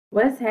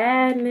What's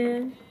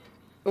happening?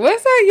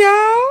 What's up,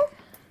 y'all?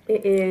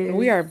 It is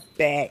We are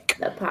back.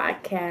 the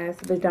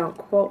podcast, but don't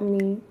quote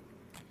me.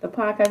 The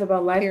podcast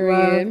about life, love,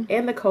 Period.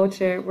 and the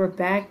culture. We're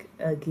back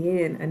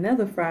again.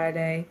 Another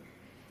Friday.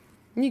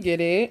 You get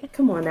it.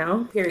 Come on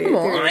now. Period. Come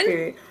Period. on.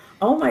 Period.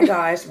 Oh my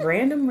gosh.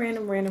 Random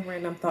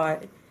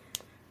thought.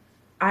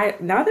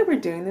 Now that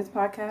we're doing this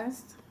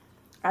podcast,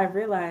 I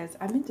realized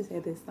I meant to say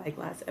this like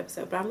last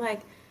episode,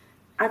 but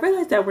I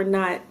realized that we're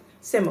not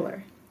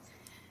similar.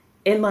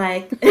 And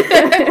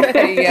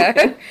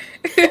Yeah.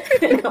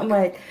 and I'm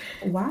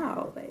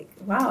wow,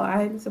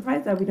 I'm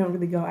surprised that we don't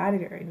really go at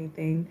it or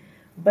anything.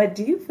 But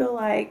do you feel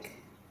like,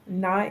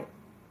 not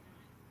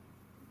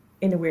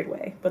in a weird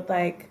way, but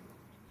I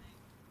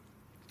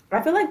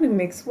feel like we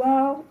mix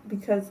well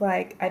because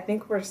I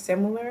think we're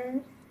similar.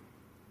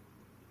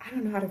 I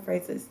don't know how to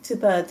phrase this, to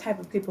the type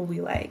of people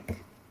we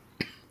like.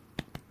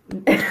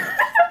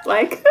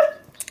 Like,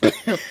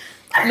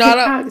 No,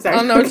 I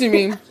don't know what you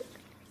mean.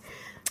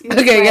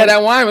 Okay, like, yeah,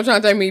 that wine was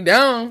trying to take me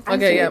down.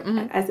 Okay, yeah.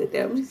 Mm-hmm. I said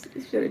that. I'm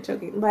just sort of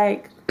choking.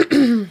 I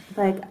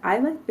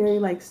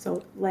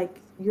very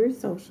you're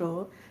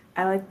social.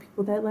 I like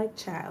people that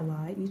chat a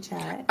lot. You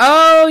chat.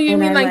 Oh, you And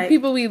mean I like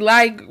people we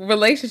like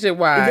relationship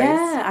wise?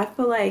 Yeah, I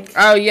feel like.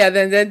 Oh yeah,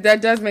 then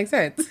that does make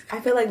sense. I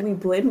feel like we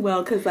blend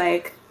well because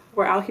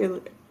we're out here,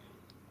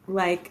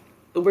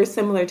 we're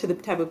similar to the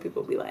type of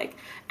people we like.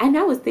 And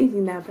I was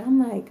thinking that, but I'm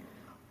like,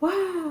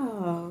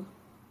 wow.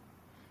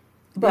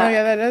 But Oh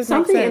yeah, that does make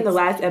something sense. in the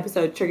last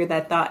episode triggered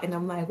that thought, and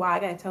I'm like, wow, I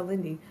gotta tell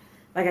Lindy.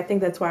 I think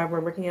that's why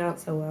we're working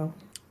out so well.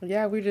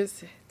 Yeah, we're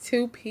just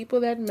two people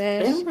that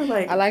mesh. And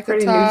we're I like to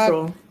pretty talk.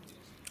 neutral.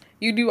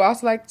 You do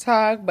also like to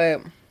talk, but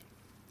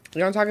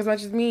you don't talk as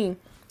much as me.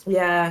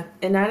 Yeah,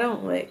 and I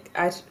don't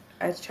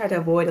I try to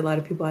avoid a lot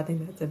of people. I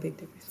think that's a big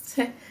difference.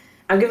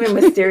 I'm giving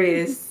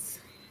mysterious.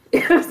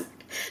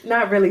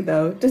 Not really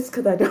though, just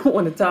because I don't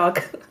want to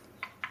talk.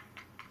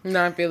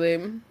 No, I feel it.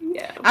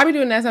 Yeah, I be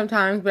doing that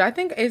sometimes, but I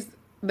think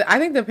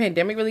the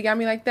pandemic really got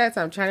me like that.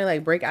 So I'm trying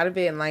to break out of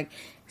it and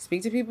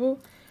speak to people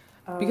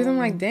because I'm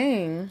like,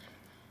 dang,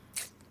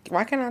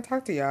 why can't I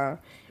talk to y'all?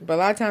 But a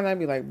lot of times I'd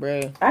be like,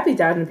 bruh. I be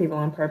dodging people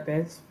on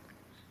purpose.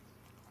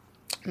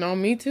 No,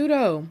 me too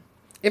though.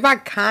 If I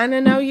kind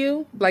of know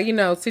you,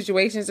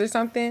 situations or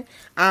something,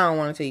 I don't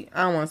want to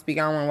I don't want to speak.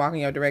 I don't want to walk in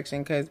your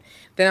direction because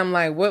then I'm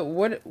like,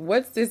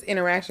 what's this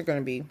interaction going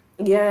to be?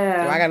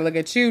 Yeah. Do I got to look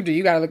at you? Do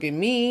you got to look at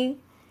me?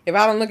 If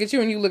I don't look at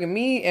you and you look at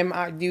me,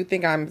 do you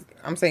think I'm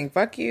saying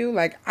fuck you?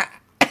 No.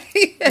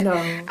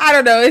 I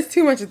don't know. It's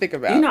too much to think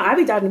about. I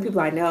be dodging people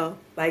I know,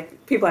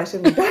 people I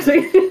shouldn't be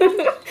dodging,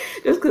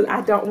 just because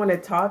I don't want to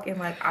talk and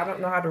I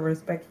don't know how to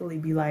respectfully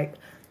be like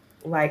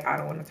I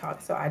don't want to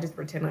talk, so I just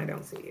pretend I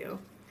don't see you,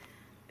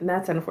 and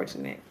that's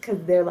unfortunate because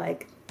they're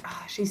like,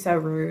 oh, she's so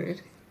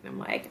rude, and I'm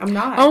like, I'm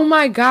not. Oh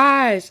my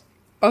gosh.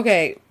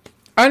 Okay.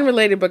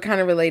 Unrelated but kind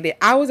of related.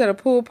 I was at a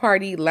pool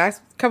party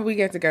last couple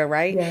weekends ago,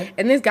 right? Yeah.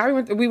 And this guy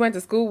we went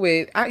to school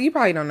with, you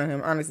probably don't know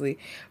him, honestly,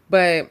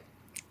 but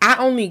I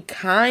only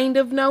kind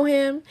of know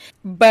him.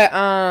 But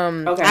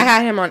Okay. I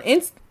had him on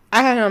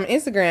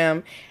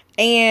Instagram,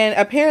 and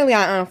apparently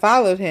I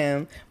unfollowed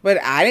him, but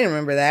I didn't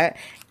remember that.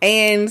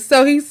 And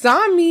so he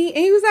saw me, and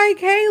he was like,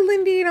 "Hey,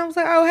 Lindy," and I was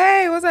like, "Oh,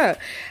 hey, what's up?"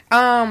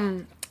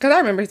 Because I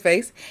remember his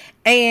face,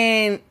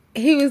 and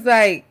he was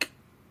like,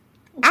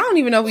 I don't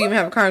even know if we even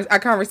have a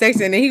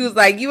conversation. And he was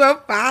like, "You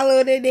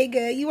unfollowed the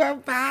nigga. You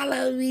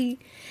unfollowed me."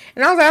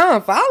 And I was like, "I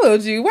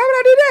unfollowed you. Why would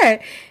I do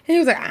that?" And he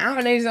was like, "I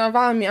don't know. You just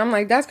unfollowed me." I'm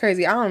like, "That's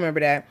crazy. I don't remember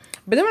that."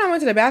 But then when I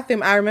went to the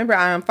bathroom, I remember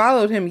I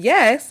unfollowed him.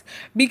 Yes,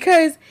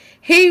 because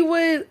he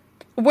would,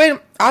 when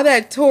all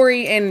that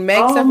Tory and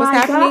Meg stuff was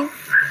happening.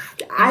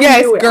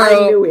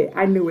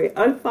 I knew it.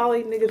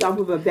 Unfollowing niggas off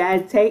of a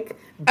bad take.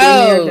 Been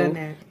there, done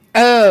that.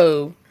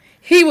 Oh.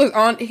 He was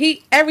on,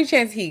 every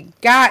chance he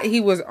got, he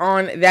was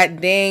on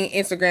that dang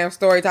Instagram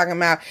story talking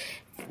about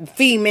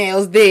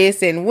females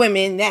this and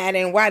women that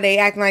and why they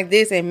acting like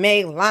this and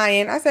Meg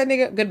lying. I said,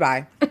 nigga,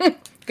 goodbye.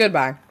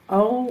 Goodbye.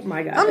 Oh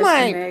my God. I'm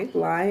like, Meg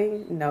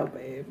lying? No,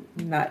 babe.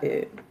 Not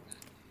it.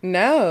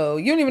 No.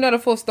 You don't even know the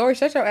full story.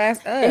 Shut your ass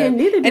up. And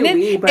neither do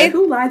we, but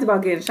who lies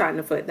about getting shot in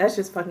the foot? That's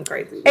just fucking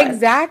crazy.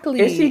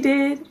 Exactly. If she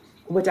did,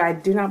 which I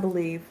do not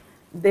believe,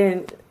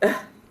 then...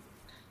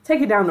 take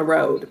it down the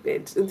road,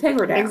 bitch. Take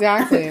her down.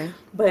 Exactly.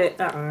 But,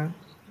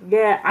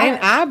 yeah.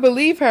 I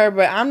believe her,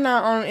 but I'm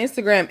not on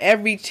Instagram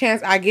every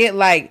chance I get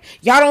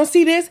y'all don't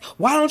see this?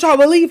 Why don't y'all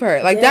believe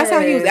her? That's how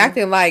he was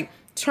acting I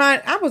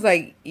was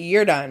like,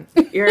 you're done.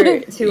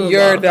 You're too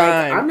You're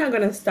done. I'm not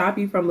going to stop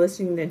you from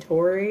listening to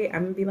Tory.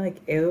 I'm going to be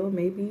like, ew,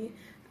 maybe.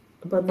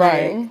 But,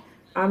 right.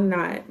 I'm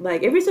not.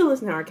 If you're still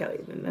listening to R. Kelly,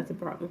 then that's a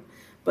problem.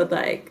 But,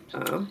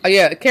 oh,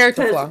 yeah,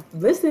 character flaw.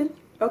 Listen,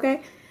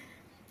 okay?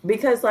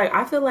 Because,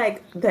 I feel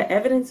like the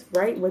evidence,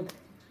 right, with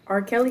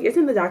R. Kelly is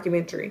in the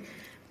documentary.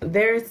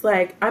 There's,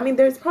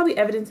 there's probably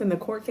evidence in the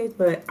court case,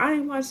 but I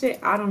didn't watch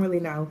it. I don't really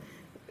know.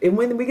 And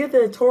when we get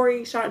the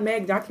Tory Shot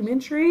Meg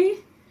documentary,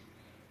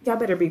 y'all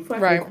better be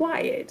fucking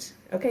quiet.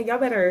 Okay? Y'all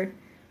better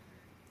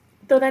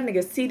throw that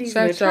nigga CDs in the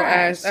Shut your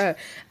trash. ass up.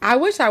 I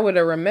wish I would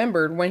have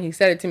remembered when he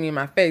said it to me in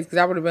my face, because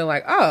I would have been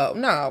like, oh,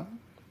 no,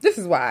 this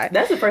is why.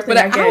 That's the first thing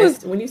I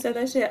guessed. When you said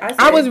that shit,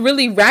 I was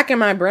really racking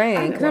my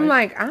brain, because I'm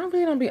like, I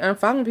really don't be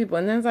unfollowing people.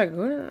 And then it's like,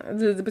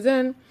 but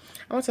then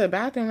I went to the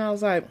bathroom and I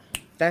was like,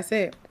 that's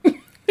it.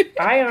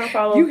 I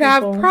unfollow you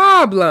have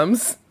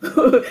problems.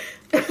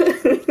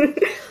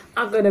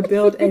 I'm going to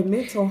build a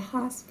mental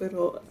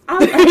hospital.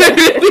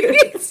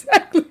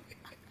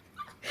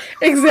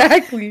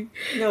 Exactly.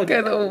 No,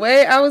 because the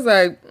way I was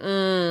like,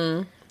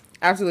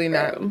 absolutely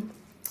not.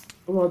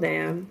 Well,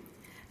 damn.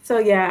 So,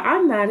 yeah,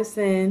 I'm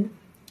Madison.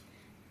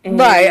 And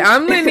right,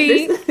 I'm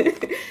Lindy.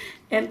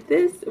 And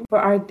this, for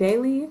our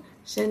daily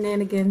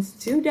shenanigans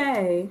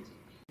today,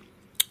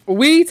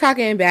 we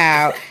talking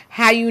about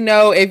how you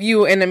know if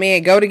you and a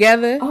man go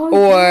together,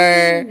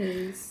 or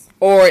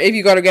if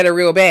you go together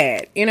real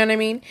bad. You know what I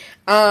mean?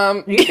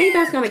 Do you think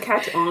that's gonna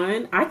catch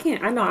on? I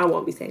know I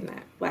won't be saying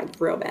that like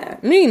real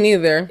bad. Me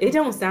neither. It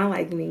don't sound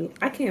like me.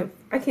 I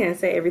can't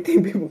say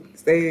everything people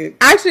say.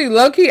 Actually,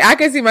 low key, I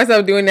can see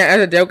myself doing that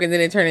as a joke, and then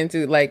it turned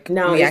into like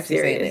me actually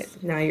saying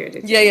it. No, you're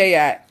just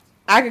yeah.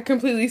 I could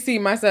completely see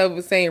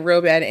myself saying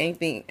real bad at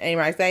anything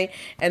anybody say,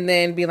 and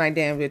then be like,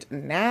 "Damn, bitch!"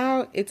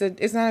 Now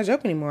it's not a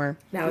joke anymore.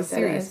 Now it's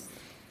serious.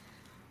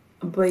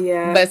 But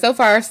yeah. But so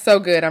far, so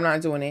good. I'm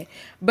not doing it.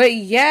 But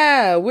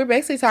yeah, we're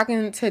basically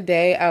talking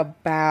today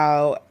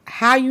about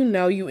how you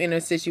know you in a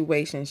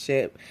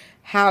situationship,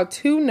 how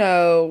to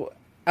know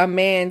a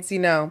man's,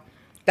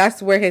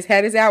 that's where his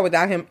head is at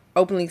without him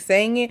openly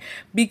saying it,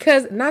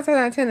 because 9 times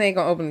out of 10 they ain't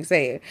gonna openly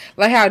say it.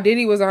 Like how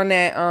Diddy was on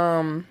that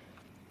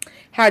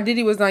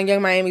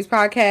Young Miami's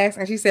podcast,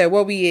 and she said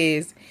what we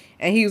is,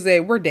 and he was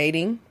like, we're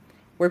dating.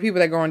 We're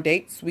people that go on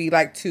dates. We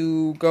like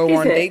to go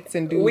on dates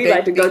and do. We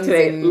like to go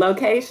to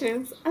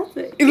locations. I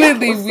said,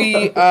 literally,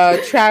 we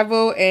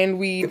travel and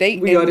we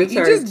date. We go to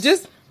church.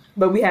 Just,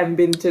 but we haven't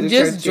been to the church.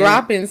 Just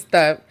dropping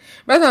stuff.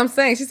 That's what I'm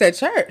saying. She said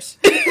church.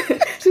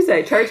 She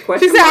said church.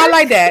 She said I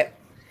like that.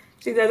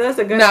 She said that's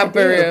a good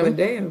idea. But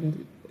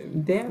damn.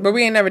 But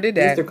we ain't never did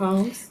that. Mr.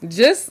 Combs.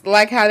 Just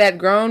like how that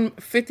grown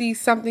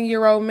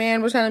 50-something-year-old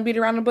man was trying to beat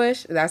around the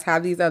bush. That's how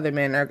these other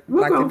men are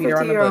like to beat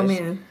around the bush.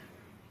 Man?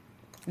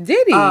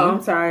 Diddy.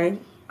 Oh,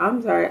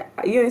 I'm sorry.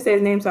 You didn't say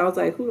his name, so I was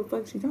like, who the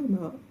fuck is she talking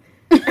about?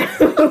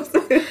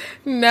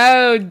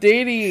 No,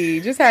 Diddy.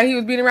 Just how he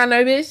was beating around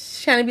that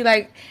bitch, trying to be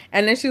like,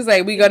 and then she was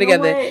like, we go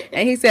together.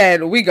 And he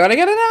said, we go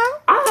together now?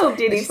 I hope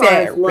Diddy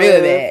finds love.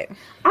 Real bad.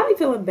 I be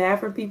feeling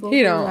bad for people.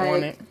 He don't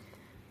want it.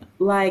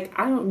 Like,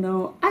 I don't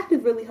know. I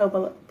just really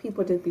hope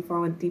people just be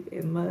falling deep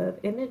in love.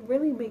 And it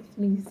really makes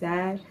me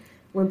sad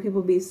when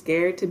people be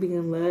scared to be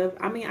in love.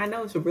 I mean, I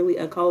know it's really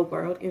a cold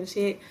world and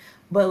shit,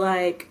 but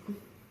like,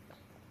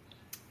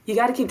 you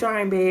got to keep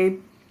trying,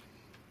 babe.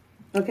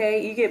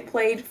 Okay? You get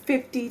played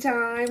 50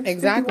 times.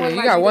 Exactly.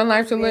 You got one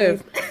life to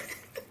live.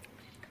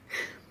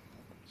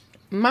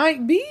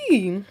 Might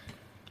be.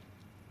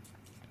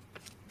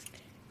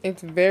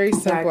 It's very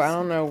simple. I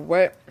don't know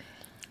what.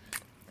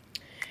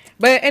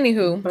 But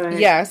anywho,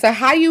 yeah. So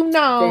how you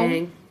know?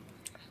 Dang.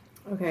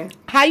 Okay.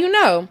 How you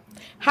know?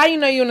 How you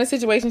know you in a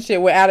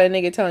situationship without a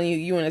nigga telling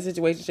you in a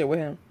situationship with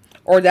him,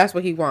 or that's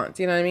what he wants?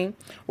 You know what I mean?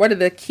 What are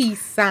the key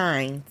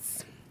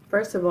signs?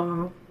 First of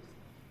all,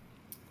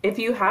 if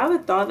you have a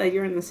thought that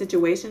you're in a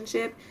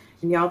situationship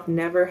and y'all have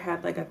never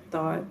had like a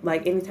thought,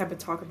 like any type of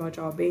talk about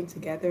y'all being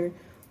together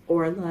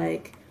or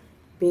like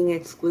being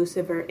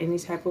exclusive or any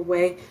type of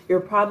way,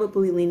 you're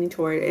probably leaning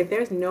toward it. If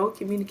there's no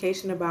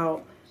communication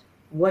about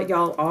what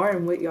y'all are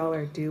and what y'all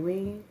are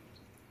doing,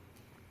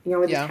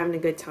 we're just having a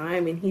good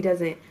time, and he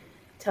doesn't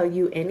tell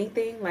you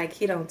anything, like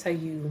he don't tell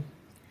you,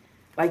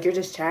 like you're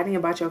just chatting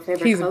about your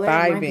favorite color,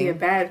 it might be a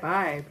bad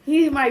vibe.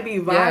 He might be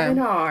vibing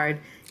hard.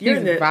 You're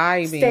in the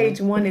vibing. Stage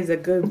 1 is a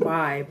good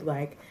vibe.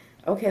 Like,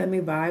 okay, let me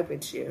vibe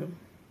with you.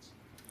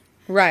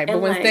 Right,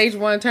 but when stage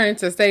 1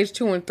 turns into stage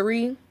 2 and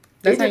 3,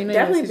 that's how you know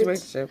you're in a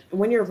situationship.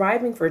 When you're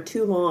vibing for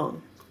too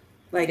long,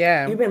 like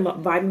you've been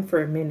vibing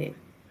for a minute.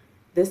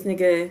 This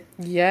nigga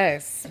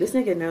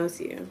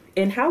knows you.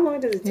 And how long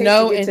does it take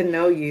to get to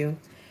know you?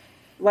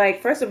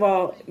 Like, first of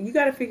all, you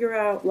got to figure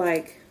out,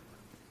 like,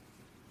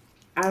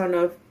 I don't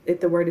know if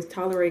the word is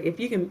tolerate. If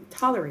you can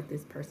tolerate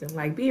this person,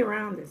 like, be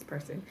around this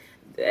person.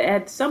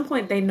 At some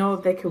point, they know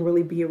if they can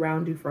really be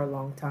around you for a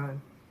long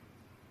time.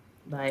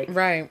 Like,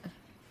 right.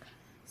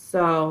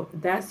 So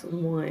that's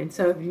one.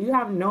 So if you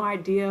have no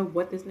idea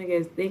what this nigga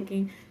is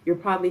thinking, you're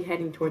probably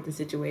heading toward the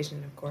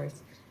situation, of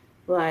course.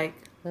 Like,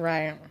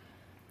 right.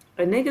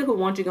 A nigga who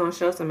wants you gonna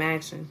show some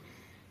action,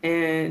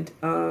 and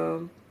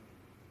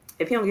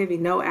if he don't give you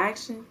no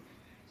action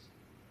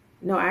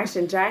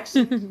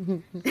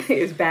jackson,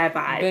 it's bad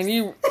vibes. Then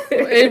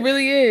it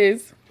really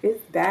is.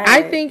 It's bad.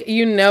 I think the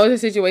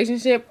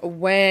situationship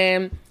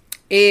when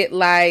it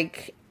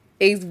like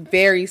is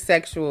very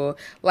sexual.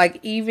 Like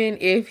even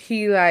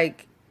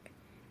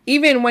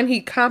when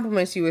he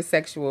compliments you as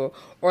sexual,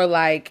 or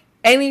like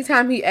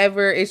anytime he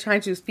ever is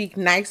trying to speak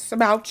nice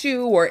about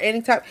you, or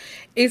anytime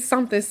it's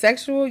something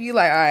sexual, you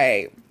like, all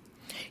right.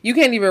 You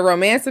can't even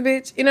romance a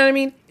bitch. You know what I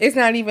mean? It's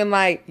not even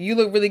like, you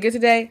look really good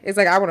today. It's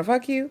like, I want to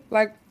fuck you.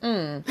 Like,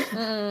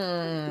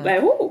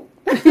 Like, whoa.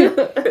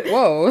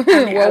 Whoa.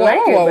 I mean, I like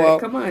it, whoa, but whoa.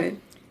 come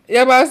on.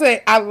 Yeah, but I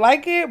say, I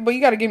like it, but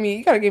you gotta give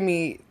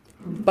me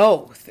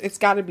both. It's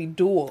gotta be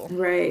dual.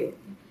 Right.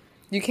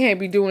 You can't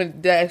be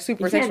doing that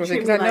super sexual shit,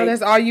 because I know like,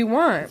 that's all you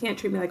want. You can't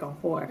treat me like a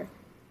whore.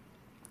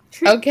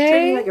 Okay.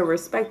 Treat me like a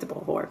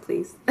respectable whore,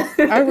 please.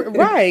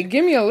 Right.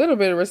 Give me a little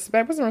bit of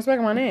respect. Put some respect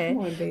on my name.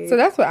 Come on, babe. So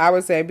that's what I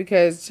would say,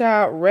 because,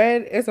 child,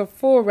 it's a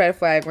full red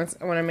flag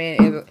when a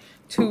man is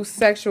too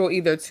sexual,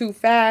 either too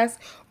fast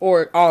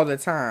or all the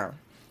time.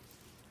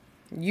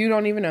 You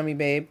don't even know me,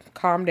 babe.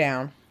 Calm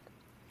down.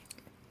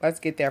 Let's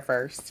get there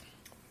first.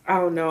 I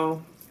don't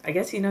know. I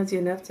guess he knows you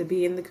enough to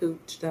be in the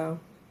cooch, though.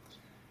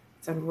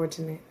 It's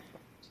unfortunate.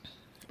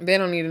 They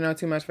don't need to know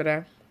too much for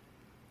that.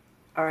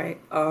 All right.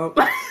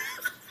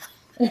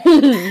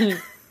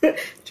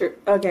 True.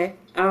 Okay.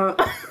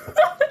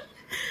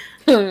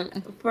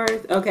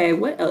 First, okay.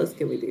 What else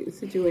can we do?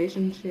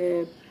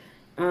 Situationship.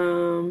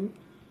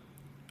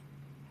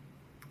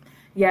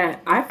 Yeah,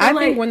 I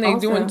think when they're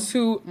also, doing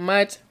too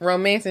much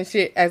romance and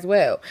shit as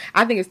well.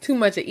 I think it's too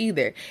much of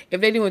either.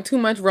 If they're doing too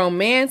much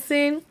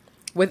romancing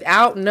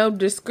without no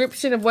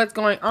description of what's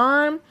going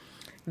on,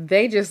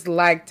 they just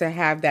like to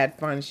have that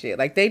fun shit.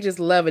 Like, they just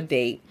love a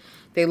date.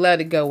 They love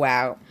to go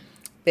out.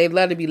 They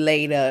love to be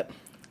laid up.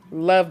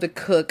 Love to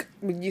cook.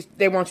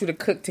 They want you to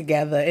cook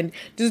together and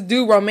just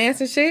do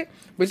romance and shit.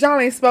 But y'all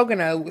ain't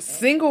spoken a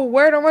single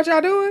word on what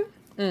y'all doing.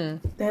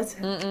 That's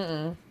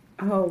oh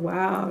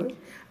wow.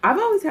 I've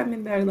always had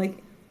men that are like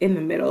in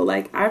the middle.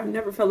 Like, I've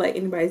never felt like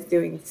anybody's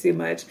doing too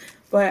much.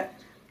 But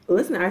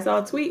listen, I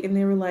saw a tweet and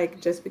they were like,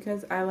 just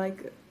because I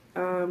like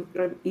I'm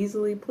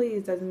easily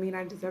pleased doesn't mean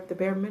I deserve the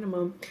bare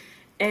minimum.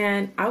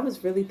 And I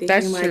was really thinking,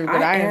 that's like, true,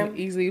 but I am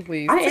easily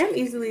pleased. I am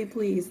easily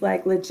pleased,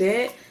 like,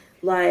 legit.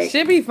 Like,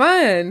 should be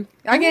fun.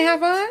 I can have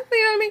fun.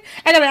 You know what I mean?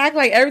 I gotta act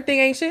like everything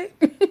ain't shit.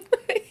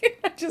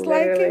 I just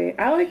literally, like it.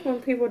 I like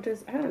when people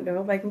just, I don't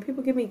know, like when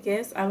people give me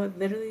gifts, I would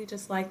literally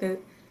just like to,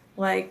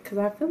 like, because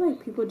I feel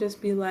like people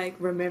just be like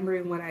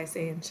remembering what I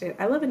say and shit.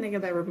 I love a nigga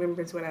that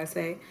remembers what I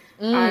say.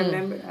 I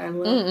remember, I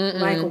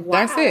love, like,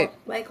 wow. That's it.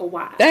 Like,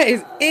 wow. That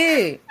is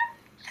it.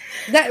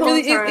 That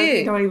really is it.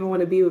 He don't even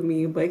want to be with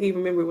me, but he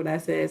remembered what I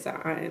said, so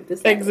I'm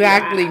just like,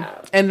 exactly.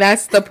 Wow. And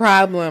that's the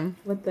problem.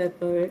 What the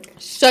fuck?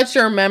 Shut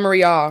your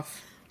memory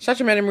off. Shut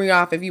your memory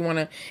off if you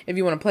wanna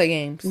play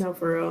games. No,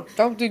 for real.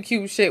 Don't do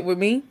cute shit with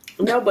me.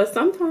 No, but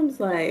sometimes,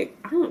 like,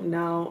 I don't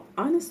know.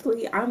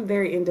 Honestly, I'm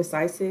very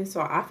indecisive,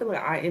 so I feel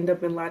like I end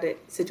up in a lot of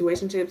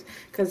situationships.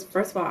 Because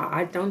first of all,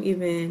 I don't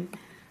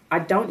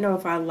know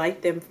if I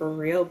like them for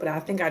real. But I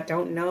think I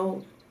don't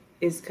know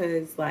is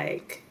because,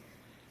 like,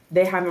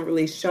 they haven't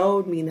really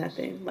showed me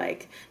nothing.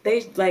 Like,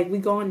 we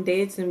go on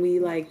dates and we,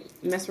 like,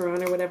 mess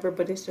around or whatever,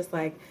 but it's just,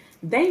 like,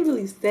 they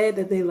really said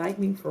that they like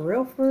me for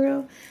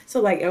real.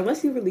 So, like,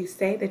 unless you really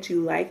say that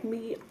you like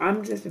me,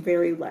 I'm just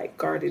very, like,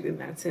 guarded in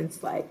that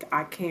sense. Like,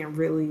 I can't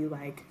really,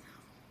 like,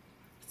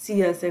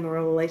 see us in a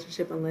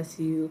relationship unless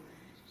you,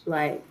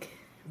 like,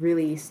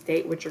 really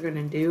state what you're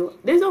gonna do.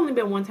 There's only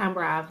been one time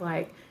where I've,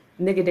 like,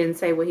 nigga didn't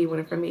say what he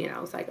wanted from me, and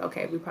I was like,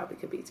 okay, we probably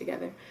could be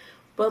together.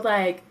 But,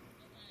 like,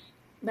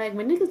 when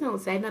niggas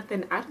don't say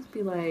nothing, I just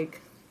be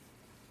like,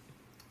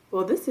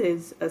 well, this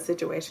is a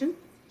situation.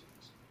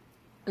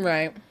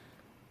 Right.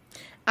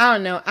 I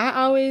don't know.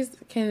 I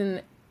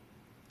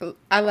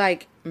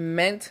like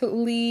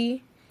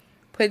mentally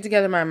put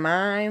together my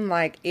mind,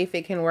 like, if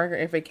it can work or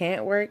if it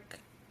can't work.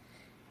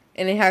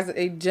 And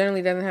it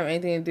generally doesn't have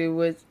anything to do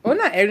with, well,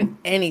 not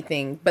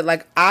anything, but,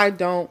 like,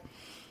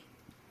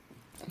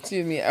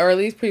 excuse me, or at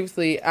least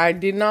previously, I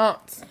did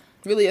not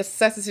really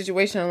assess the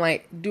situation,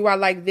 like, do I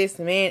like this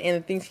man and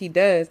the things he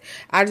does?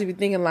 I just be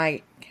thinking,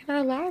 like, can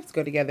our lives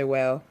go together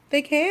well?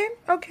 They can?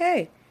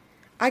 Okay.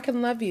 I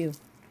can love you.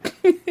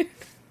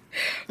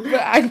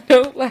 But I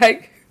don't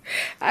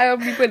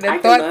be putting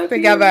that thought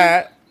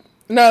together.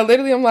 No,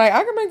 literally, I'm like,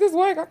 I can make this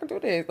work. I can do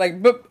this.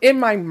 Like, but in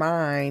my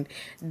mind,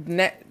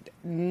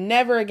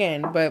 never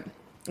again. But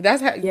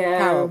that's how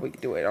we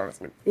do it,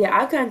 honestly. Yeah,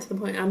 I've gotten to the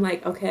point, I'm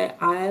like, okay,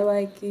 I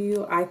like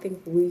you. I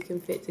think we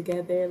can fit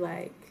together.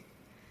 Like,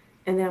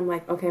 and then I'm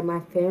like, okay, my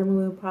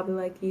family will probably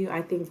like you.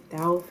 I think that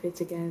will fit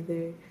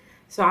together.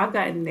 So I've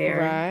gotten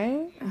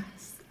there.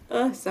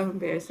 Right. So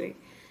embarrassing.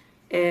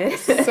 And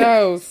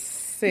so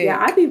sick.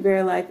 Yeah, I'd be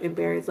very, like,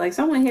 embarrassed. Like,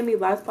 someone hit me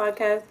last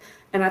podcast,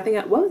 and I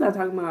think, what was I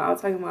talking about? I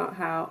was talking about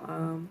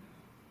how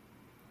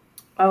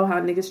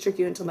niggas trick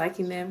you into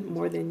liking them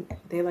more than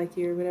they like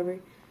you or whatever.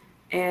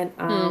 And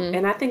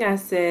and I think I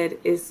said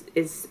it's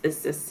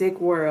a sick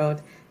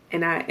world.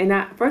 And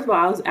I first of all,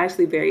 I was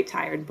actually very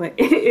tired, but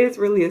it is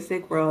really a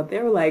sick world. They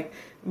were like,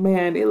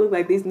 man, it looked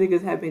like these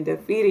niggas have been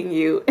defeating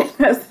you. And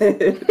I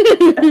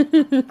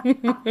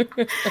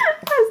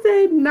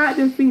said, not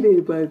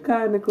defeated, but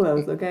kind of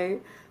close, okay?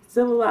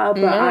 Civilized,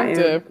 but I am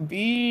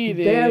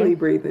defeated. Barely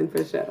breathing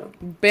for sure.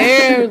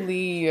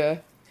 Barely.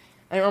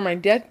 I'm on my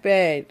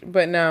deathbed,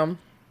 but no.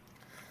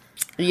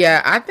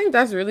 Yeah, I think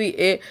that's really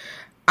it.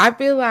 I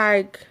feel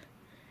like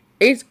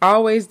It's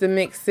always the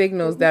mixed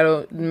signals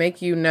that'll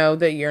make you know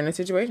that you're in a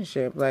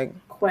situationship. Like,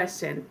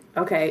 Question.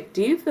 Okay.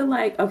 Do you feel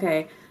like,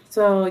 okay,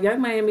 so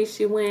Young Miami,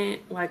 she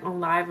went like on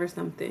live or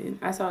something.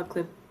 I saw a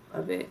clip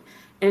of it.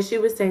 And she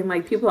was saying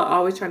like people are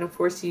always trying to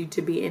force you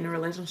to be in a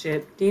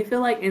relationship. Do you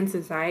feel like in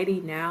society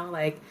now,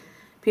 like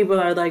people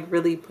are like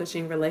really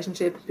pushing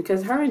relationships?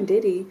 Because her and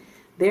Diddy,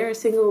 they're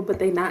single but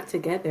they're not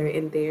together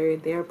and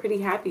they're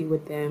pretty happy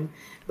with them.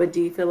 But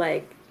do you feel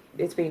like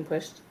it's being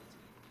pushed?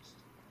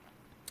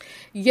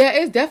 yeah,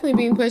 it's definitely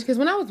being pushed. Because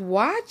when I was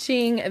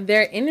watching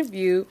their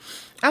interview,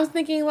 I was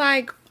thinking,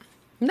 like,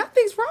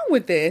 nothing's wrong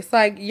with this.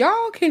 Like,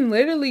 y'all can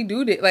literally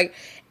do this. Like,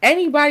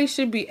 anybody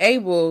should be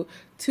able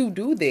to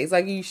do this.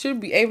 Like, you should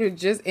be able to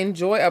just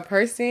enjoy a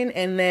person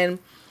and then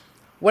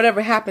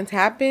whatever happens,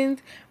 happens.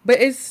 But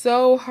it's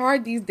so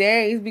hard these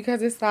days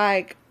because it's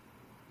like,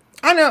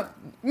 I know,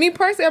 me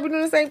personally, I've been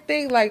doing the same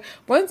thing. Like,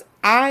 once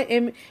I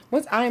am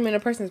in a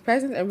person's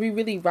presence and we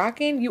really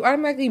rocking, you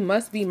automatically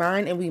must be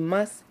mine and we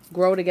must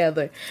grow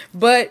together.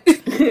 But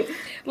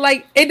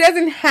like, it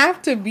doesn't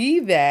have to be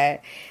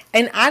that.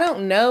 And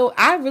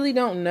I really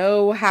don't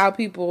know how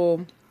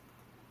people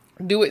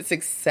do it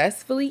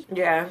successfully.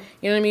 Yeah.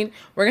 You know what I mean?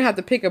 We're gonna have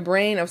to pick a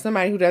brain of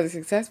somebody who does it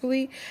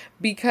successfully,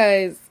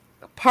 because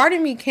part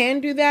of me can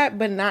do that,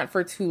 but not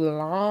for too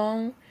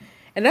long.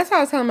 And that's how I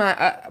was telling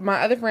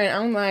my other friend.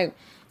 I'm like,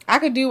 I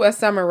could do a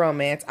summer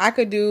romance. I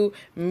could do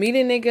meet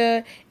a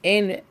nigga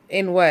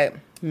in what,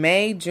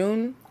 May,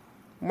 June,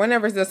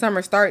 whenever the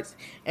summer starts,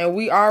 and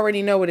we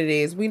already know what it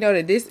is. We know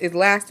that this is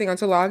lasting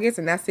until August,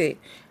 and that's it.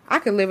 I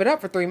could live it up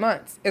for 3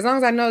 months as long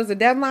as I know there's a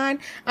deadline.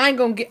 I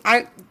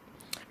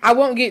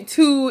won't get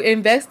too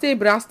invested,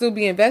 but I'll still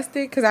be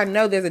invested because I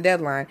know there's a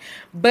deadline.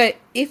 But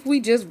if we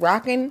just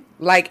rocking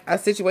like a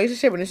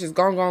situationship and it's just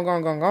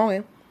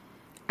going,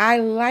 I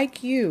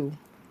like you.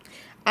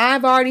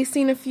 I've already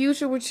seen a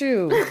future with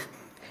you.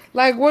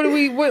 Like,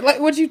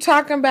 what you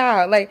talking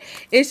about? Like,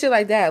 it's shit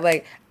like that.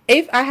 Like,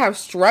 if I have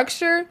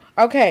structure,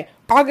 okay,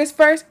 August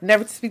 1st,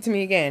 never to speak to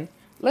me again.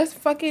 Let's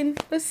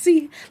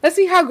see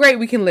how great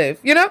we can live,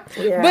 you know?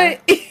 Yeah.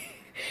 But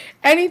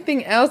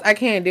anything else, I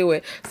can't do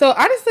it. So,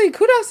 honestly,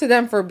 kudos to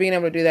them for being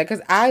able to do that,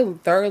 because I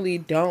thoroughly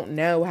don't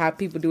know how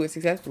people do it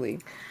successfully.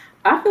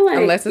 I feel like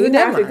unless it's you a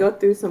have to deadline. go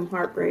through some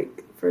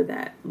heartbreak for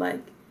that. Like,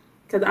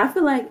 because I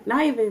feel like,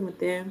 not even with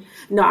them.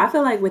 No, I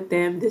feel like with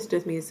them, this is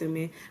just me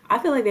assuming. I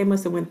feel like they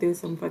must have went through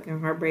some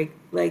fucking heartbreak,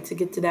 like, to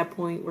get to that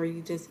point where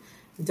you just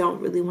don't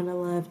really want to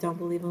love, don't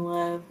believe in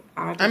love.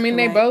 I mean,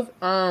 they both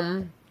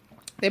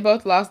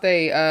lost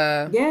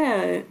a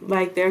yeah,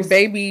 like there's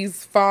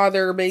baby's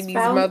father, baby's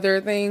spouse?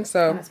 mother thing.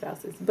 So not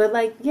spouses, but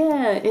like,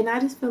 yeah, and I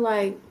just feel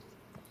like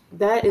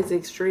that is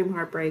extreme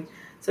heartbreak.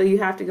 So you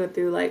have to go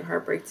through like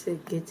heartbreak to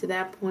get to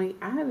that point.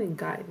 I haven't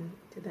gotten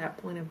to that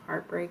point of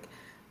heartbreak,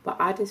 but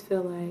I just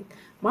feel like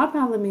my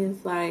problem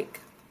is like,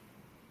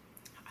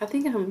 I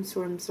think I'm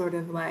sort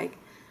of like,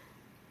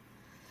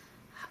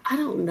 I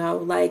don't know,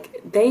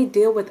 like they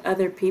deal with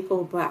other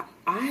people, but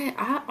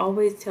I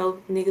always tell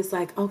niggas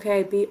like,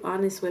 okay, be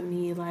honest with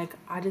me. Like,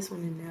 I just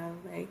want to know,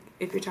 like,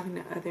 if you're talking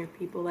to other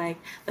people, like,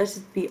 let's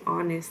just be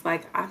honest.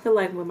 Like, I feel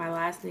like with my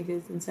last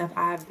niggas and stuff,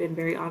 I have been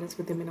very honest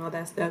with them and all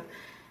that stuff.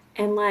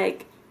 And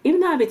like,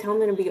 even though I be telling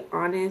them to be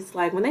honest,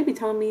 like when they be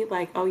telling me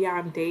like, oh yeah,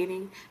 I'm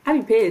dating, I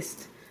be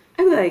pissed.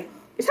 I be like,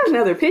 you talking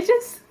to other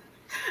bitches?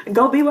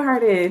 Go be with her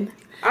then.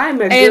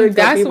 I'm a good and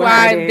that's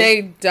why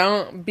they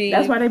don't be.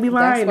 That's why they be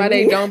lying. That's why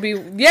they don't be.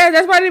 Yeah,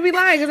 that's why they be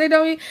lying, because they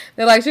don't be.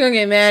 They're like, she gonna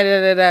get mad.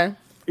 Da, da, da.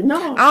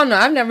 No, I don't know.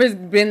 I've never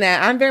been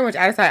that. I'm very much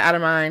out of sight, out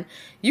of mind.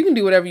 You can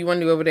do whatever you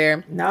want to do over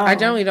there. No, I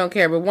generally don't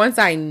care. But once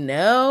I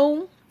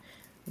know,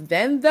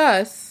 then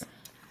thus,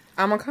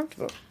 I'm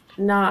uncomfortable.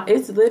 nah.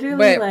 It's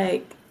literally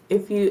like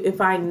if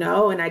I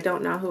know and I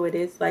don't know who it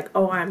is, like,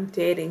 oh, I'm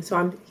dating,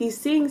 so he's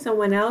seeing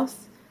someone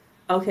else.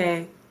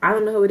 Okay, I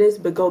don't know who it is,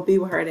 but go be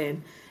with her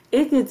then.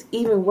 It gets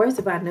even worse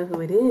if I know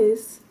who it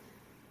is.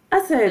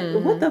 I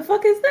said, what the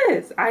fuck is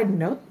this? I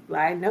know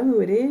who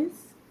it is.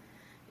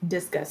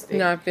 Disgusting.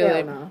 No, I feel Hell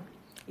it. no.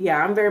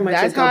 Yeah, I'm very much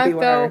That's a go how be I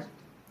with felt. her.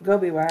 Go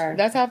be with her.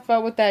 That's how I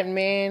felt with that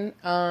man,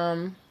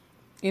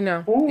 in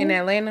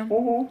Atlanta.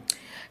 Mm-hmm.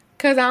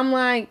 Because I'm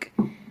like,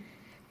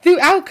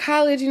 throughout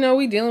college,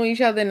 we dealing with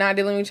each other, not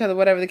dealing with each other,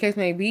 whatever the case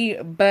may be.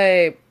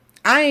 But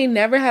I ain't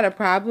never had a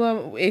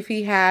problem if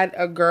he had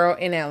a girl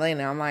in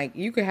Atlanta. I'm like,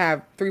 you could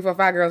have 3, 4,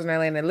 5 girls in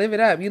Atlanta. Live it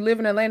up. You live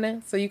in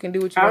Atlanta, so you can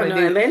do what you want to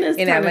do Atlanta's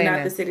in kind of Atlanta.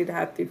 not the city to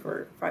have 3,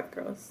 4, 5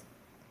 girls.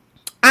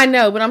 I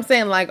know, but I'm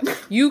saying, like,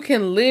 you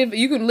can live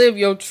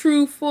your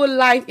true full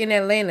life in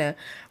Atlanta,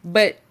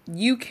 but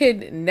you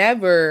could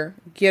never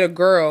get a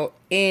girl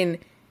in,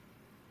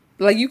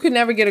 like, you could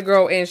never get a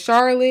girl in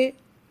Charlotte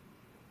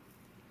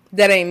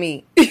that ain't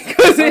me.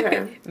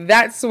 Because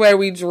that's where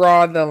we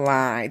draw the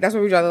line. That's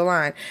where we draw the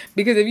line.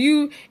 Because if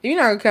you're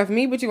not gonna cuff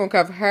me, but you're gonna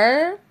cuff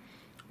her,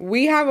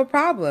 we have a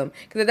problem.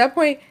 Because at that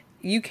point,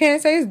 you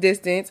can't say it's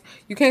distance.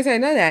 You can't say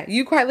none of that.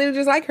 You quite literally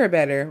just like her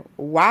better.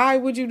 Why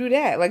would you do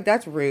that? Like,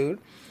 that's rude.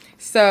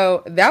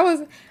 So that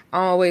was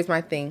always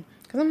my thing.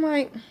 Because I'm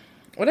like,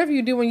 whatever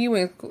you do when you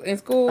in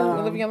school,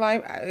 living your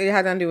life, it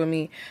has nothing to do with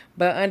me.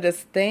 But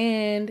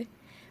understand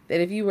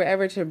that if you were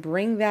ever to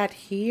bring that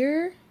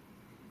here,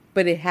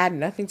 but it had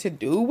nothing to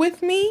do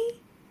with me,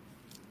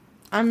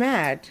 I'm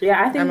mad.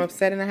 Yeah, I think I'm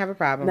upset and I have a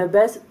problem. The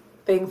best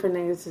thing for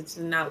niggas is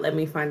to not let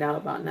me find out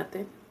about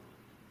nothing.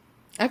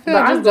 I feel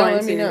like just don't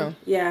let me know.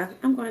 Yeah,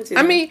 I'm going to.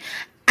 I mean,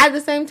 at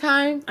the same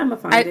time, I'm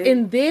gonna find it.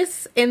 In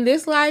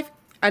this life,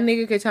 a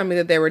nigga could tell me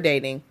that they were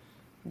dating.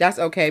 That's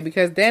okay,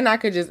 because then I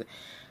could just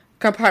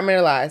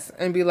compartmentalize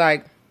and be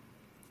like,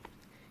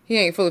 he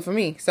ain't fully for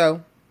me.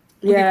 So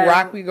we can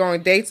rock, we go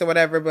on dates or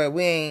whatever, but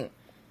we ain't.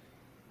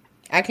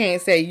 I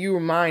can't say you were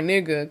my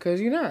nigga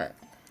because you're not.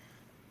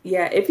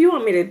 Yeah, if you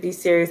want me to be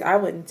serious, I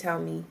wouldn't tell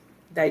me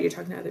that you're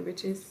talking to other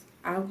bitches.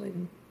 I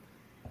wouldn't.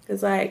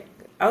 Cause like,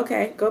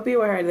 okay, go be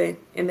with her then,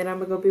 and then I'm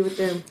gonna go be with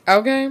them.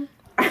 Okay.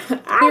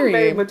 I'm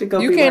very much a go.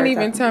 You can't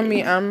even tell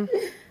me I'm.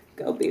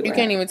 Go be with You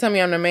can't even tell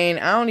me I'm the main.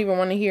 I don't even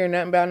want to hear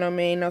nothing about no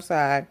main, no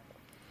side.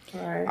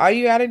 Right. All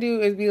you gotta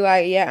do is be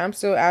like, yeah, I'm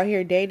still out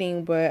here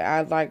dating, but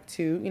I'd like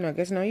to,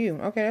 get to know you.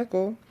 Okay, that's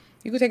cool.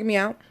 You can take me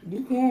out.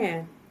 You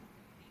can.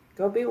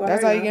 Go be with her.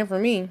 That's all you get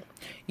from me.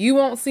 You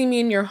won't see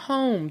me in your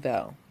home,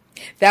 though.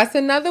 That's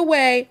another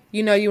way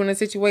you know you in a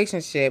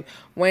situationship.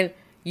 When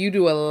you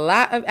do a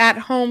lot of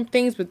at-home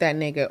things with that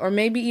nigga, or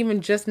maybe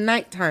even just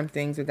nighttime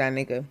things with that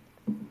nigga.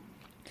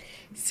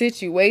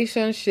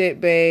 Situationship,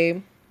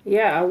 babe.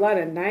 Yeah, a lot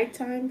of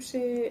nighttime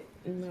shit.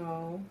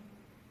 No.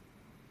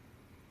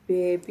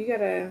 Babe, you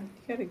gotta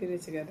get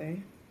it together.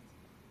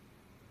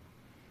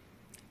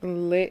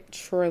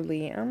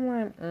 Literally. I'm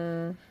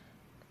like,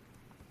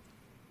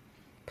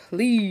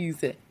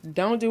 please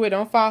don't do it.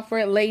 Don't fall for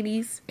it,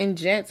 ladies and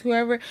gents.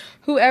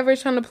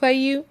 Whoever's trying to play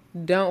you,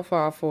 don't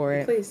fall for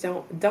it. Please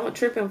don't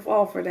trip and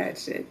fall for that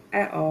shit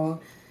at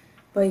all.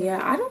 But yeah,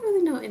 I don't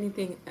really know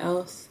anything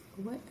else.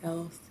 What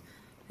else?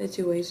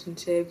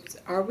 Situationships.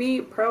 Are we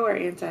pro or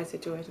anti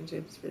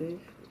situationships for this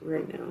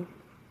right now?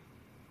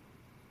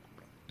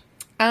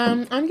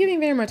 I'm getting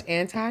very much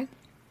anti.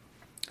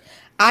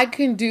 I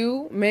can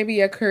do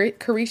maybe a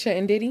Carisha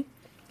and Diddy.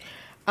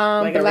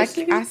 Like but like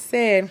I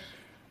said,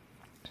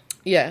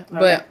 yeah, okay.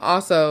 But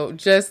also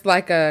just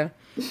like a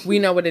we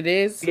know what it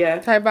is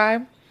type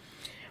vibe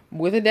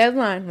with a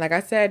deadline. Like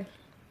I said,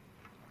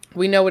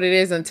 we know what it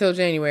is until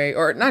January,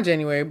 or not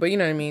January, but you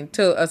know what I mean,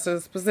 till a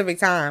specific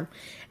time.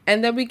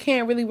 And then we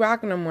can't really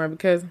rock no more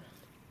because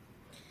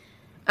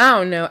I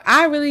don't know.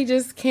 I really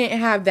just can't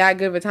have that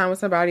good of a time with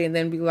somebody and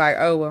then be like,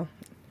 oh, well.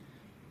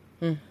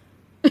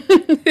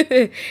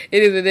 It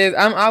is what it is.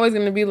 I'm always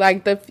going to be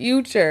like the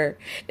future.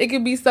 It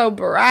could be so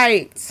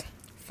bright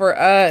for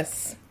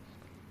us.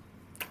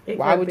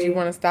 Why would you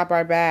want to stop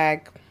our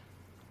bag?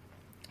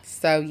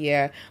 So,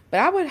 yeah. But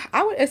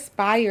I would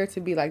aspire to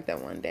be like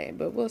that one day,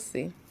 but we'll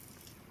see.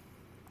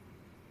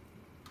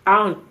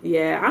 I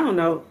don't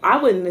know. I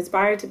wouldn't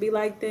aspire to be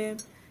like them.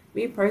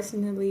 Me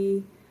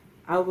personally,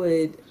 I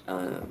would,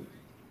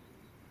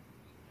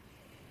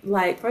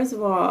 first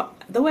of all,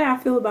 the way I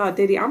feel about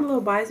Diddy, I'm a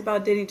little biased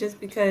about Diddy just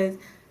because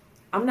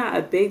I'm not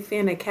a big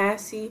fan of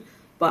Cassie,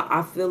 but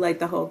I feel like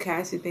the whole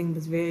Cassie thing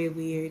was very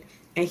weird,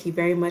 and he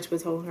very much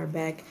was holding her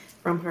back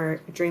from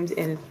her dreams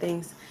and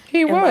things.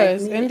 He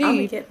was, indeed. I'm going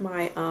to get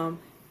my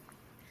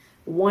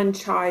one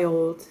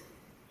child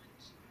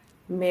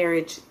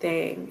marriage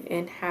thing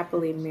and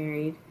happily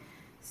married.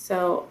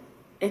 So,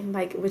 and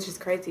which is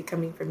crazy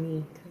coming from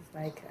me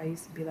because I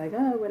used to be like,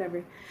 oh,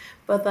 whatever.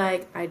 But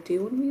I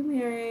do want to be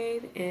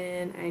married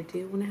and I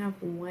do want to have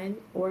 1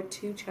 or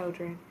 2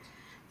 children.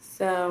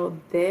 So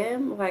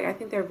them, I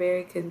think they're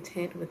very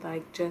content with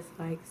just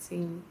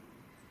seeing,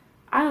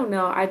 I don't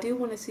know. I do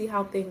want to see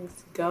how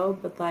things go,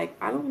 but I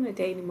don't want to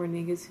date any more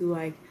niggas who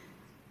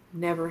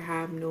never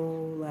have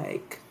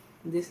no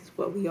this is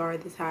what we are,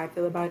 this is how I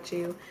feel about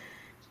you.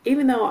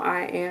 Even though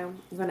I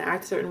am going to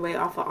act a certain way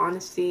off of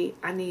honesty,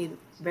 I need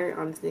very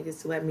honest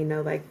niggas to let me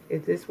know,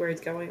 is this where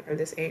it's going or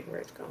this ain't where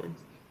it's going.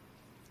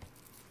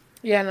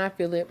 Yeah, and I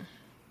feel it.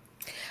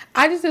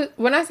 I just,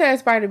 when I say I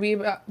aspire to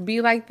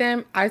be like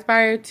them, I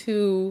aspire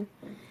to,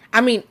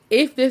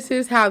 if this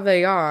is how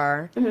they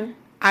are, mm-hmm.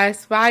 I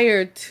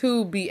aspire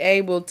to be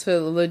able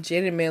to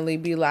legitimately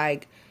be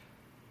like,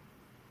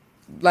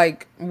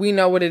 we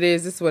know what it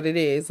is, this is what it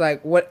is.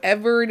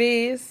 Whatever it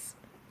is,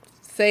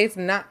 say it's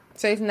not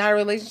a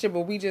relationship,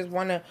 but we just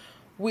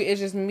it's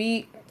just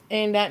me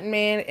and that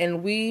man,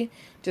 and we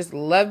just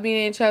love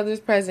being in each other's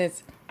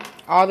presence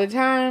all the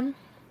time.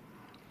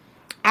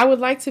 I would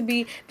like to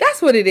be,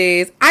 that's what it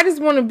is. I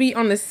just want to be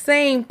on the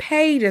same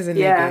page as a nigga.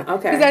 Yeah,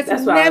 okay. Because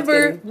that's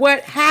never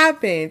what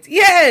happens.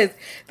 Yes,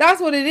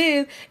 that's what it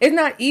is. It's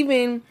not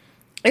even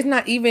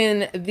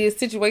the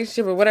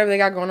situationship or whatever they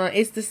got going on.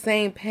 It's the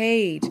same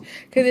page.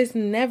 Because it's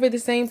never the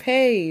same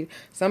page.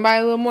 Somebody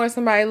a little more,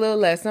 somebody a little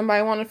less.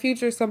 Somebody want a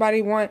future,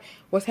 somebody want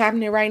what's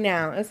happening right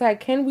now. It's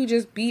can we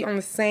just be on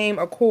the same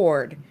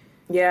accord?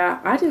 Yeah,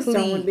 I just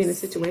don't want to be in a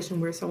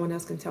situation where someone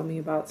else can tell me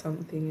about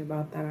something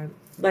about that.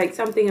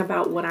 Something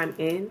about what I'm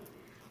in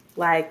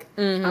Like,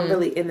 I'm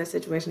really in this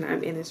situation,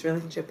 I'm in this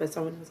relationship, but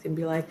someone else can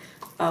be like,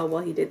 oh,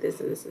 well, he did this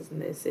and this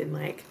and this, and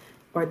like,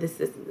 or this,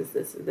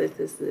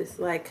 this.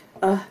 Like,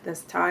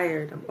 that's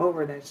tired. I'm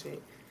over that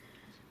shit.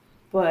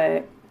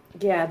 But,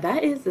 yeah,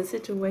 that is the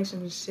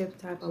situationship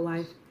type of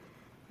life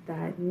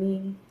that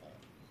me,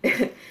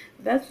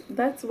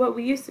 that's what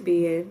we used to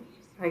be in.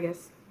 I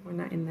guess we're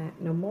not in that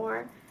no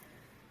more.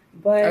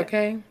 But.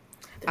 Okay.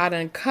 I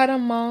done cut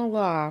them all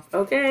off.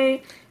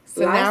 Okay.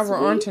 So now we're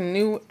on to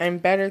new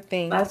and better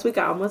things. Last week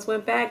I almost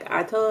went back.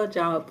 I told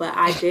y'all, but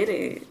I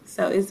didn't.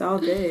 So it's all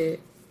good.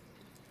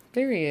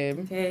 Period.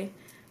 Okay.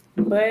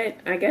 But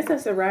I guess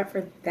that's a wrap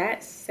for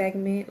that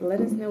segment. Let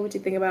us know what you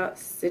think about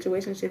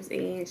situationships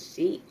and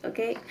shit.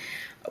 Okay.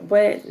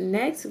 But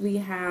next we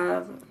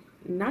have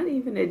not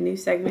even a new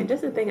segment,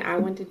 just a thing I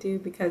want to do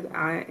because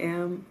I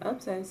am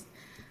obsessed.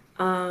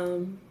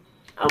 Oh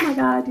my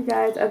god, you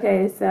guys.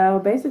 Okay, so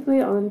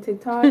basically on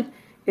TikTok,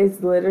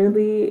 it's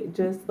literally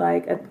just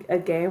like a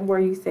game where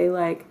you say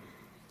like,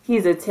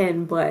 he's a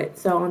 10 but.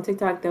 So on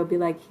TikTok, they'll be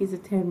like, he's a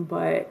 10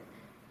 but.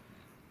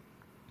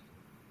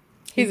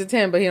 He's a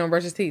 10 but he don't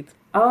brush his teeth.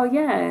 Oh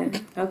yeah,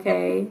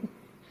 okay.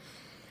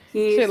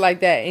 Shit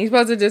like that. And you're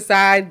supposed to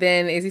decide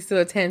then, is he still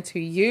a 10 to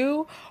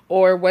you?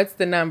 Or what's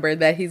the number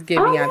that he's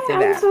giving after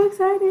that? I'm so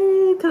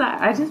excited. Because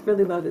I just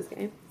really love this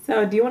game.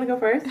 So do you want to go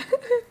first?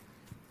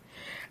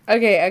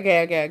 Okay.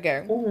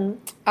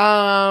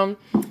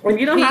 Mm-hmm. Well,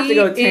 you don't have to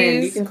go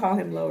 10. You can call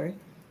him lower.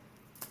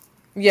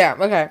 Yeah,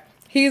 okay.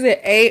 He's an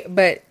 8,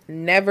 but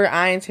never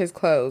irons his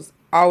clothes.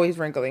 Always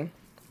wrinkly.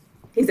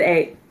 He's an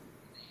 8.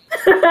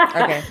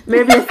 Okay.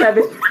 Maybe a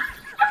 7.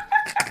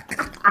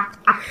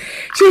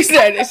 She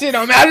said that shit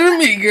don't matter to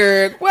me,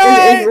 girl. What?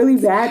 It's really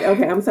bad?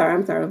 Okay, I'm sorry.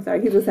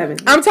 He's a 7.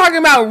 I'm talking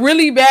about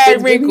really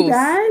bad wrinkles. Really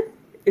bad?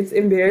 It's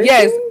embarrassing?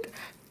 Yes.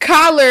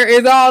 Collar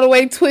is all the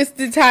way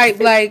twisted type,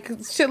 like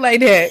shit like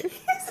that.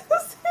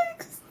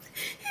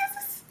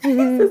 He's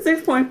a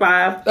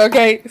 6.5.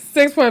 Okay,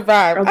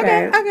 6.5.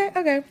 Okay.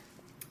 Okay.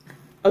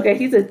 Okay,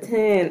 he's a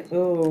 10.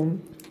 Oh.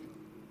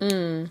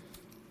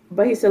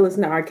 But he still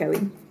listens to R.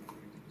 Kelly.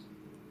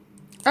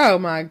 Oh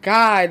my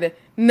God.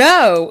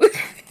 No.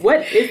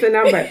 What is the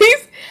number?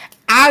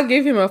 I'll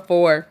give him a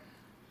 4.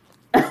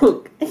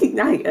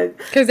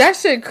 Because that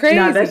shit crazy.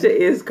 No, that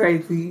shit is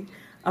crazy.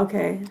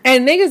 Okay.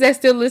 And niggas that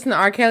still listen to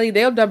R. Kelly,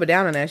 they'll double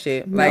down on that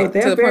shit. No, like,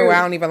 to the point where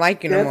I don't even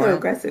like you no more. They're so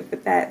aggressive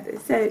with that. They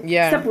said,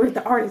 separate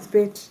the artist,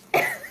 bitch.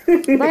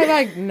 Right,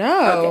 like,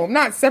 no. Okay. I'm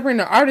not separating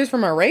the artist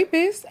from a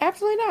rapist.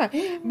 Absolutely not.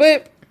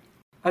 But.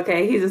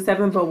 Okay, he's a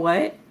 7, but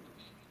what?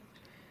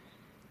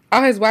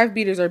 All his wife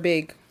beaters are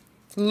big.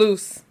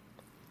 Loose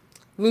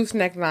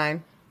neckline.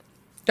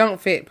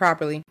 Don't fit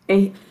properly.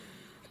 He's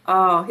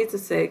a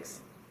 6.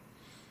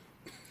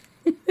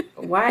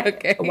 Why?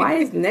 Okay. Why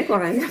is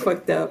neckline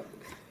fucked up?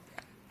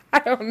 I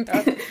don't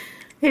know.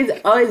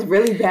 It's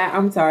really bad.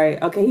 I'm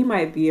sorry. Okay, he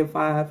might be a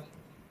 5.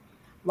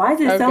 Why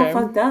is it so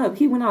fucked up?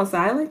 He went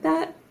outside like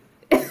that?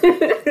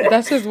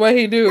 That's just what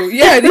he do.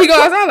 Yeah, he go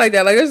outside like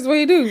that. Like, that's just what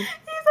he do. He's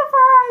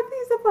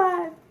a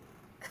 5.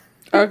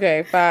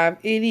 Okay, 5.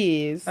 It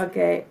is.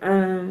 Okay,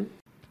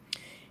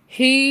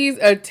 He's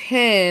a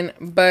 10,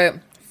 but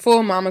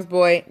full mama's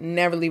boy,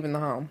 never leaving the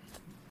home.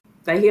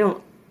 Like,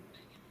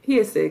 he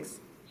is 6.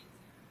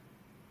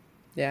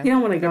 Yeah. He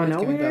don't want to go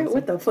nowhere?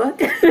 What the fuck?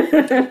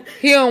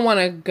 He don't want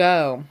to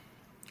go.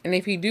 And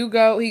if he do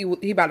go,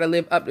 he about to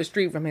live up the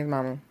street from his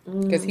mama.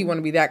 Because he want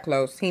to be that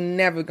close. He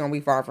never going to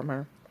be far from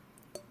her.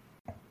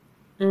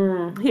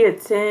 He a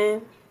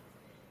 10.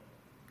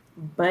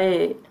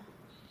 But...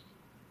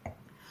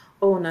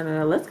 Oh,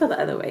 no. Let's go the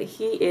other way.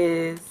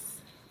 He's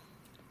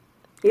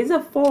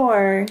a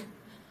 4.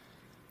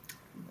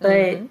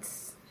 But...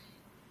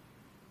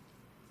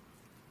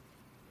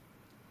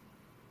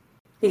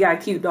 He got a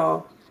cute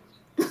dog.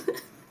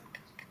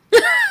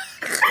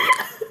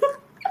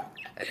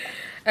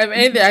 If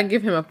anything, I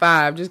give him a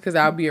 5 just because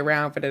I'll be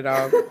around for the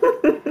dog.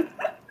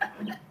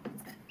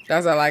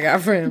 That's all I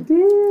got for him.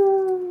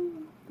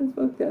 Damn, that's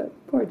fucked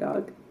up. Poor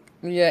dog.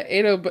 Yeah,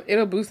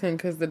 it'll boost him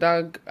because the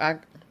dog.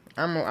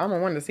 I'm a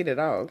one to see the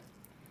dog.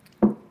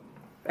 But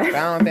I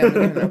don't think I'm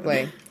giving him to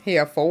play. He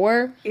a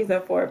 4? He's a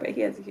 4, but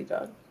he has a cute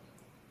dog.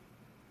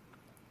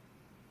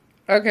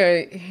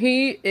 Okay,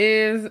 he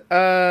is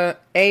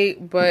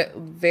 8, but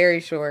very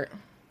short.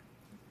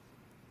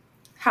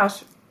 How?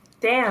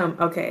 Damn.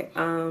 Okay.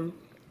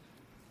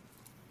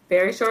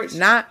 Very short.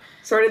 Not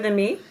shorter than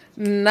me.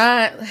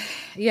 Not.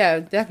 Yeah,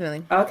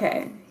 definitely.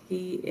 Okay.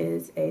 He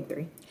is a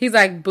 3. He's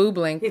like Boo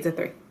Blink. He's a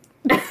 3.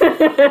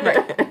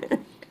 Right.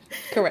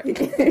 Correct.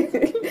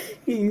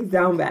 He's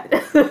down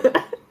bad.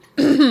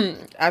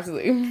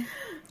 Absolutely.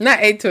 Not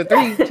 8 to a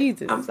 3.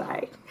 Jesus. I'm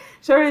sorry.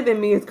 Shorter than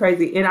me is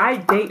crazy, and I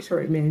date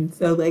short men.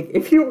 So, like,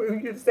 if you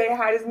were to say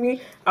hi as me,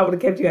 I would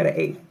have kept you at an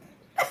 8.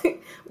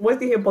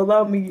 Once you hit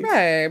below me,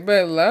 right?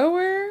 But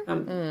lower,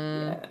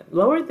 yeah,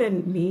 lower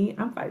than me.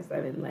 I'm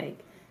 5'7". Like,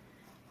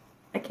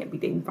 I can't be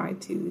dating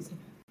 5'2s.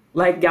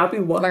 Like, y'all be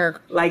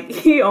walking. Like,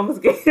 he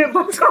almost get hit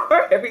by a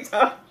car every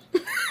time.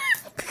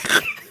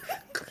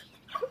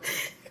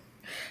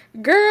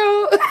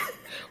 Girl.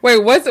 Wait,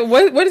 what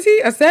is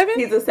he? A 7?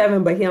 He's a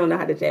 7, but he don't know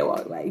how to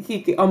jaywalk. Like,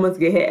 he could almost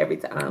get hit every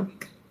time.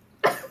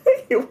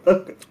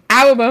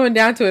 I would bump him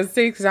down to a 6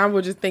 because I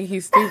would just think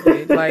he's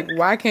stupid. Like,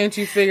 why can't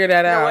you figure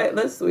that out? What?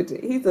 Let's switch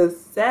it. He's a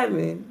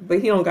 7, but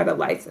he don't got a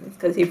license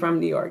because he's from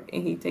New York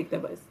and he take the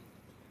bus.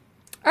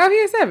 Oh,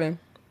 he a 7.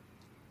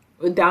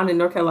 Down in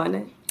North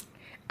Carolina.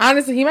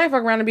 Honestly, he might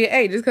fuck around and be an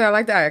 8 just because I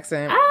like the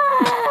accent.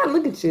 Ah,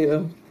 look at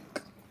you.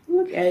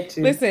 Look at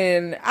you.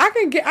 Listen, I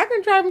can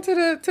drive him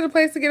to the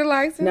place to get a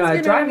license.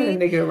 No, driving a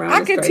nigga around.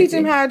 I can teach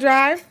him how to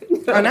drive.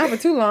 No. Oh, not for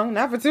too long.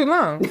 Not for too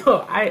long.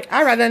 No, I'd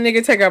rather that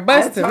nigga take a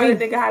bus to me. I taught a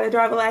nigga how to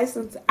drive a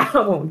license. I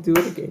won't do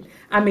it again.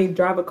 I mean,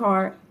 drive a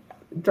car,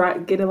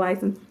 get a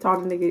license. Taught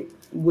a nigga,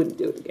 wouldn't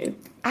do it again.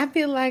 I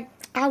feel like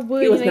I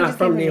would. He was not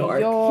from New York.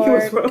 He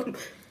was from.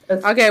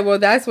 Okay, well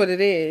that's what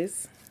it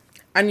is.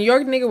 A New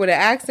York nigga with an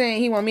accent.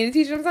 He want me to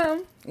teach him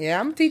something? Yeah,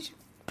 I'm gonna teach you.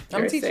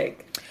 I'm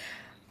sick.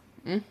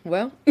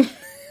 Well.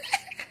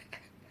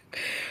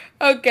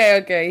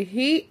 Okay.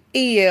 He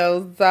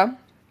is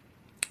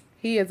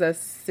a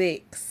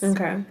 6.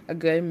 Okay. A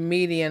good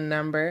median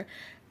number.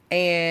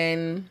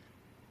 And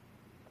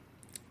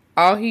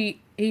all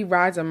he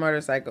rides a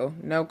motorcycle.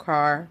 No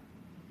car.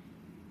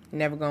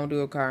 Never gonna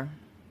do a car.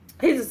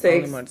 He's a 6.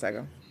 Only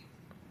motorcycle.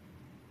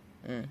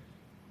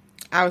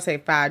 I would say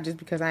 5 just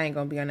because I ain't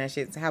gonna be on that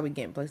shit. So how we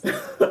getting places?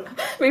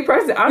 Me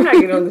personally, I'm not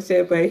getting on the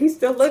shit, but he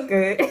still look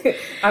good.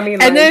 I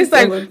mean, and then it's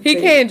like he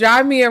can't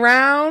drive me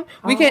around.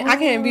 I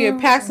can't be a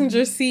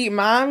passenger seat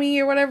mommy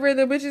or whatever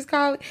the bitches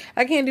call it.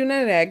 I can't do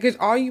none of that because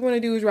all you want to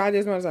do is ride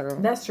this motorcycle.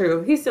 That's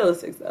true. He's still a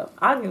 6 though.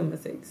 I'll give him a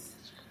 6.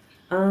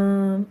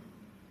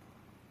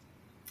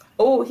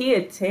 Oh, he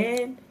a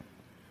 10,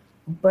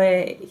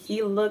 but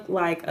he looked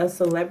like a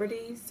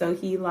celebrity, so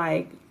he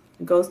like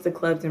goes to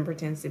clubs and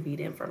pretends to be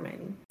them for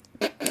money.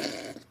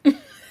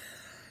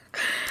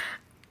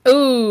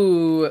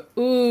 Ooh.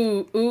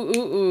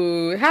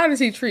 How does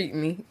he treat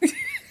me?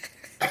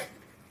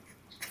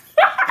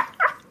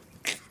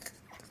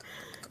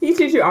 He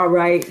treats you all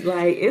right.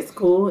 Like, it's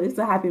cool. It's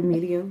a happy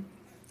medium.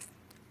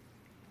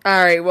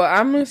 All right. Well,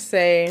 I'm going to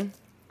say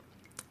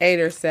 8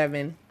 or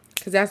 7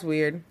 because that's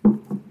weird.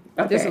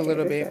 Okay, just a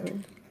little bit.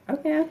 7.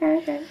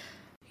 Okay.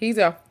 He's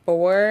a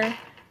 4,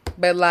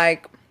 but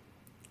like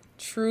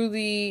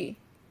truly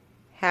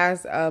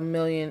has a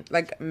million,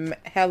 like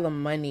hella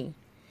money.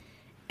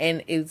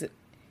 And is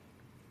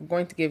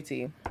going to give it to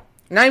you.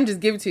 Not even just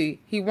give it to you.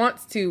 He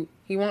wants to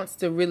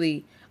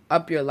really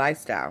up your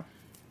lifestyle.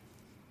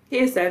 He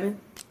is 7.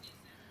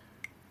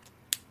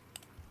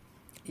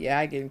 Yeah,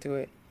 I get into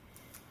it.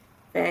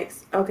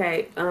 Facts.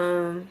 Okay.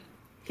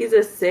 He's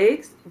a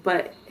 6,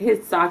 but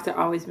his socks are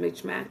always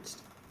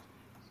mismatched.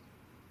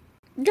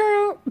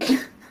 Girl.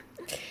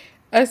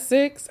 A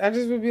 6? I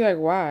just would be like,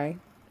 why?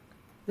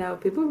 No,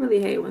 people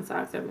really hate when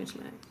socks are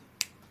mismatched.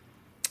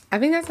 I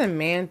think that's a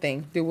man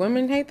thing. Do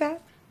women hate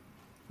that?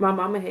 My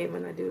mama hate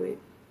when I do it.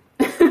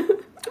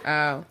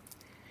 Oh.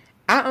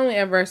 I only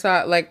ever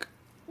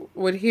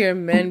would hear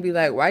men be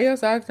like, why your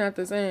socks not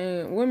the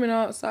same? Women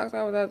all socks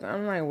all the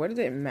time. I'm like, what does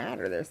it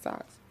matter? Their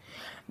socks.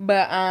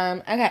 But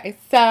okay,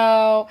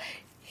 so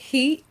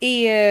he's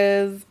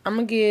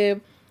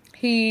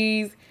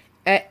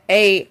at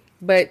 8,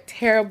 but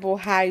terrible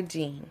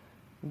hygiene.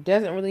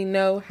 Doesn't really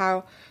know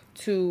how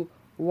to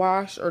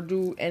wash or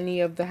do any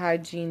of the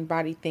hygiene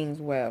body things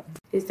well.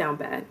 He sound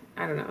bad.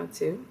 I don't know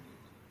too.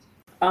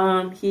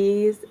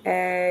 He's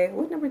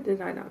what number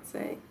did I not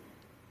say?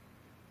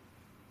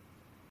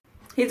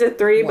 He's a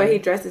 3, but he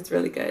dresses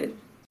really good.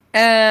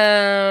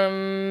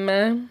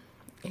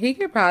 He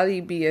could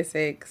probably be a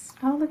 6.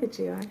 Oh, look at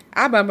you.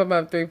 I bump him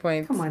up 3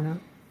 points. Come on now.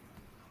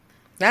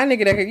 Not a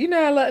nigga that could,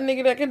 I love a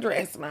nigga that can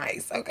dress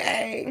nice,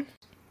 okay?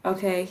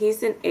 Okay,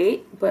 he's an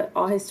 8, but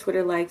all his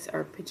Twitter likes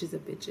are pictures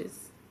of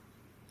bitches.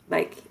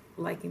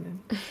 Liking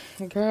them.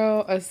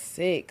 Girl, a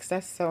 6.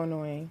 That's so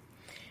annoying.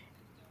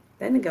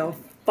 That nigga a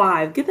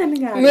 5. Get that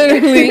nigga out of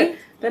Literally. here.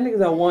 That nigga's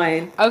a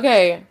 1.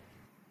 Okay.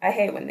 I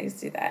hate when niggas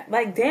do that.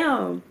 Like,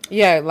 damn.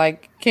 Yeah,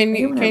 like, can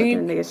you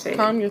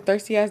calm your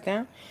thirsty ass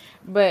down?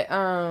 But,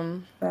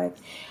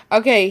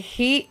 okay,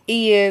 he's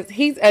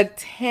a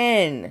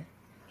 10.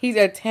 He's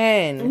a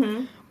 10.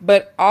 Mm-hmm.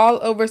 But all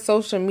over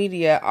social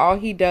media, all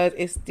he does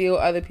is steal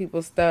other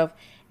people's stuff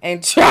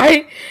and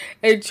try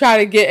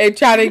to get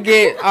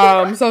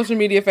social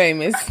media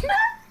famous.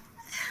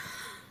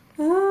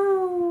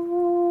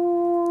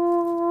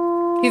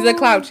 He's a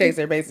clout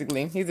chaser,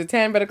 basically. He's a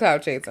 10, but a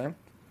clout chaser.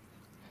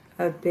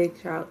 A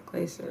big clout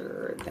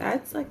chaser.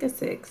 That's like a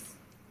 6.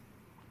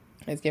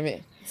 Let's give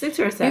it 6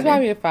 or 7. He's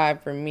probably a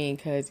 5 for me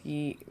because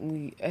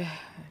we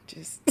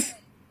just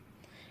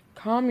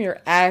calm your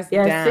ass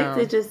down. Yeah,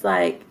 6 is just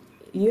like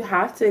you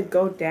have to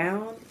go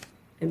down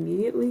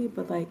immediately,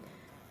 but like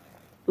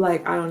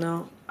I don't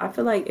know. I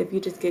feel like if you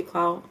just get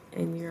clout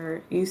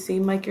and you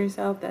seem like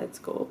yourself, that's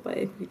cool. But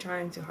if you're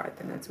trying too hard,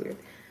 then that's weird.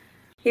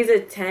 He's a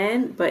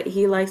 10, but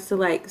he likes to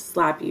like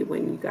slap you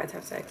when you guys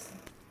have sex.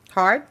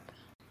 Hard?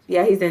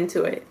 Yeah, he's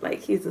into it.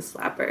 Like he's a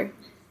slapper.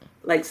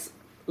 Like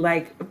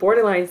like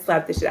borderline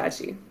slap the shit out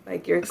you.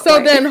 Like you're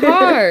So then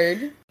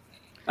hard.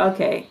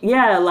 Okay.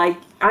 Yeah, like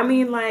I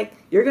mean like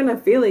you're gonna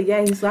feel it.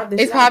 Yeah, he slapped the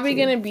shit It's out probably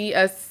you. gonna be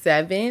a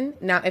 7.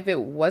 Now, if it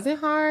wasn't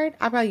hard,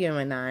 I'd probably give him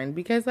a 9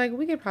 because, like,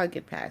 we could probably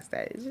get past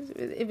that. It's just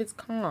if it's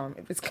calm.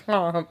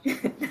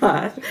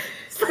 Nah,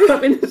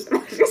 slapping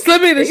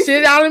Slipping the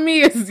shit out of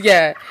me is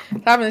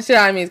slapping the shit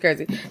out of me is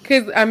crazy.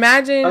 Because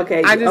imagine, so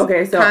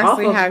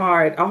constantly off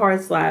of a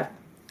hard slap.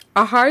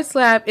 A hard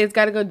slap. It's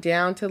got to go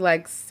down to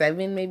like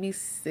 7, maybe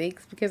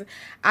 6, because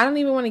I don't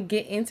even want to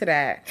get into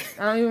that.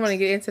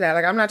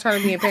 Like, I'm not trying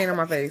to be in pain on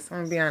my face. I'm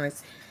gonna be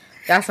honest.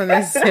 That's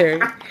unnecessary.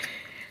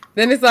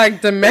 Then it's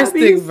like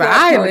domestic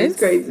violence.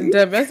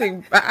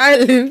 Domestic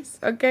violence.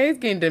 Okay, it's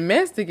getting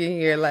domestic in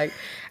here. Like,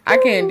 I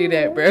can't do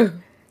that, bro.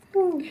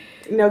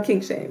 No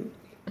kink shame.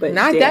 But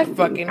not that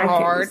fucking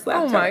hard.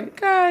 Oh my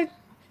God.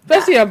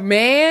 Especially a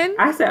man.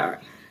 I said,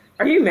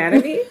 are you mad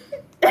at me?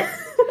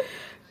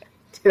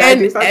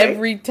 And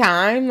every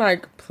time,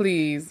 like,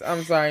 please.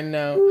 I'm sorry,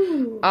 no.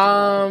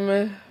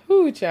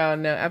 Who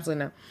child? No,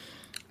 absolutely no.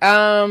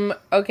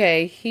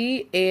 Okay,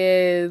 he's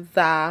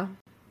a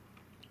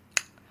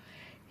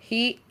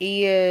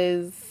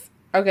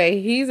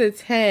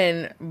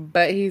 10,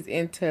 but he's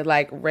into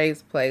like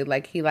race play.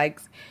 Like he's a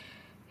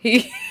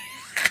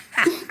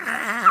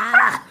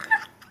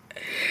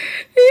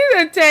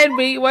 10,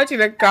 but he wants you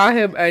to call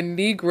him a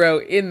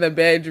Negro in the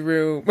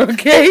bedroom,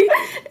 okay?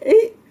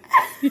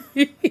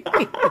 He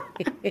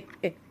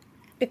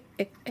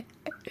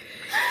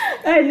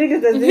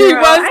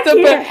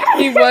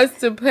wants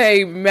to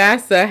play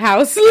Massa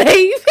house slave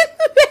in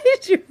the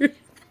bedroom.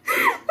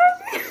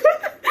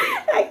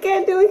 I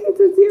can't do it. He's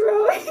a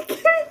 0.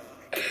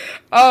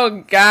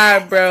 Oh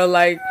God, bro!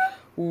 Like,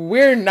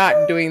 we're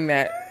not doing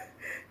that.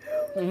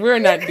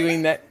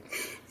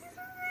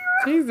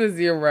 He's a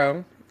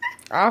 0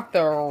 off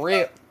the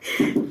rip.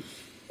 You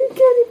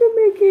can't even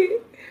make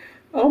it.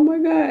 Oh my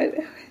God.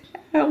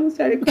 I almost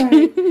started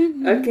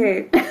crying.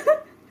 Okay.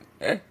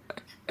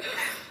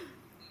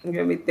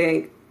 Let me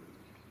think.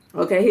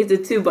 Okay, he's a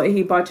 2, but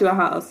he bought you a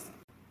house.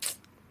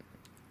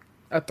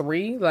 A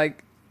 3?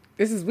 Like,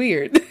 this is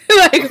weird.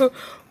 Like,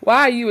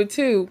 why are you a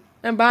 2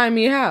 and buying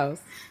me a house?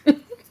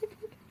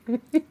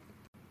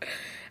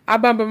 I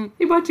bump him.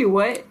 He bought you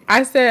what?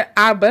 I said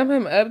I bump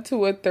him up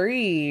to a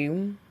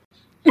 3.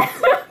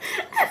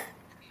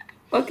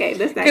 Okay,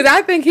 that's nice. Because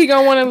I think he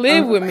gonna want to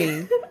live with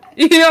me.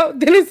 You know?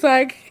 Then it's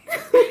like,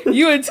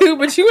 you a 2,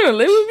 but you want to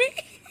live with me?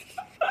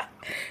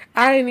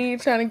 I ain't even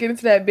trying to get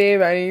into that,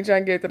 babe. I ain't even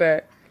trying to get to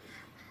that.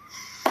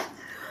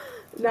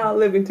 No,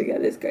 living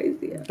together is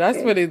crazy. Okay.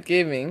 That's what it's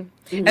giving.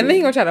 Mm-hmm. And then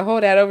he gonna try to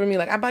hold that over me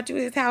like, I bought you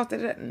this house.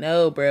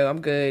 No, bro,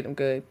 I'm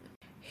good.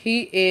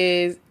 He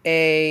is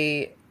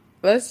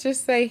let's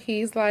just say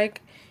he's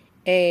like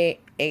a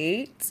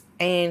 8,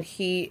 and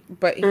he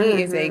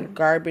is a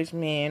garbage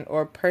man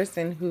or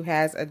person who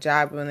has a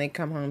job when they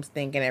come home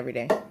stinking every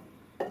day.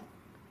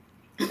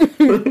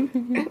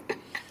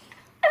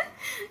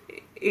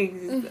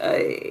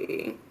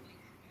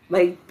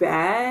 Like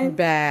bad?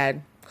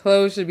 Bad.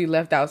 Clothes should be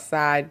left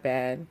outside.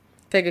 Bad.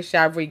 Take a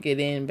shower before you get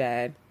in.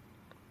 Bad.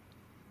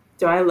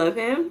 Do I love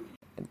him?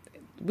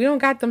 We don't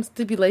got them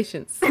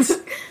stipulations.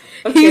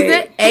 Okay. He's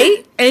an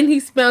 8 and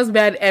he smells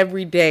bad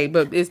every day,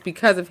 but it's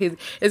because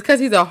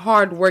he's a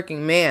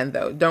hard-working man,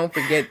 though. Don't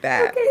forget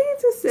that. Okay,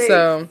 he's a 6.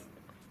 So,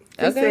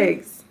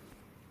 okay. 6.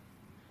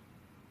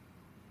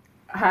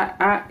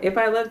 If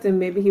I loved him,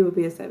 maybe he would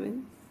be a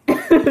 7.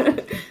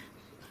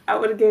 I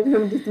would have given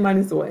him just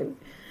 -1.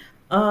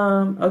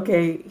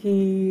 Okay,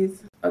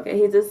 he's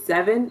a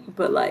 7,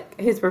 but like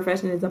his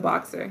profession is a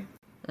boxer.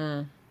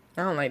 I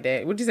don't like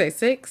that. Would you say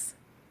 6?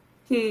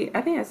 I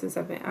think that's a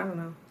 7. I don't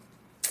know.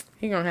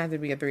 He gonna have to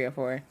be a 3 or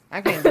 4.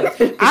 I can't do.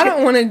 I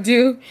don't want to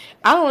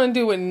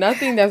do with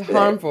nothing that's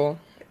harmful.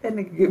 That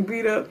nigga get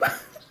beat up.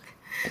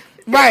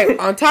 Right,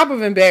 on top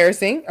of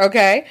embarrassing.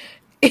 Okay,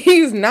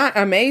 he's not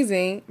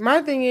amazing.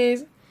 My thing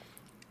is,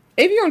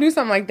 if you're gonna do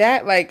something like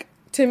that, like,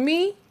 to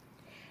me,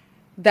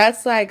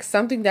 that's like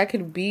something that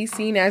could be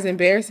seen as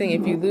embarrassing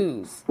if you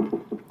lose.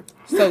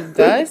 So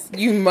thus,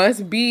 you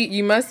must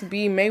be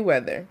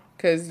Mayweather,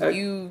 because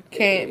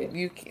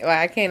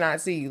I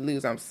cannot see you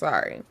lose. I'm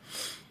sorry.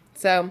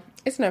 So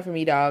it's enough for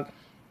me, dog.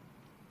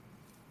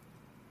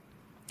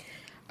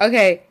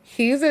 Okay,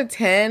 he's a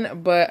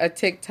 10, but a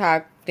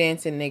TikTok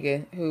dancing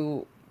nigga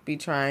who be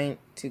trying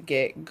to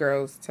get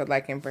girls to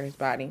like him for his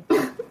body.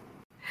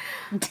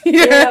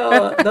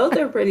 Yeah, those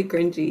are pretty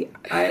cringy.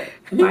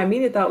 My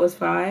immediate thought was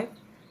 5,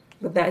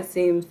 but that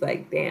seems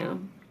like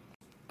damn.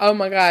 Oh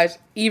my gosh,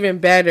 even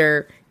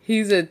better.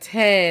 He's a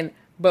 10,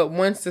 but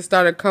wants to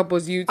start a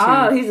couple's YouTube.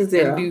 Oh, he's a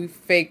 0. And do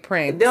fake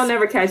pranks. They'll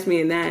never catch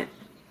me in that.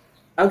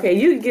 Okay,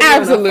 you can give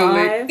Absolutely.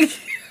 me a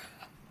 5.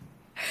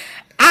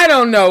 I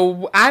don't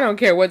know. I don't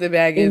care what the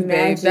bag is,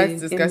 babe.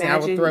 That's disgusting. I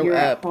will throw you're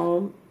up. At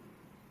home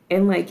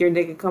and like your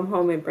nigga come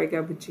home and break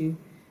up with you.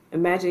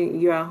 Imagine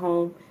you're at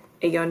home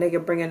and your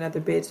nigga bring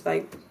another bitch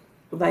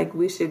like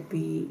we should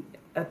be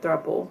a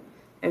throuple.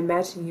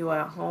 Imagine you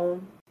at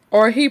home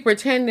Or he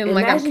pretending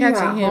like I'm Imagine you're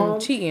catching at him home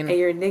cheating. and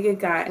your nigga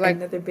got Like-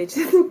 another bitch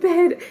in the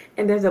bed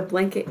and there's a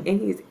blanket and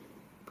he's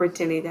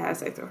pretending to have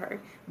sex with her.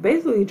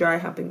 Basically dry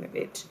humping the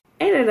bitch.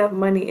 Ain't enough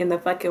money in the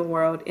fucking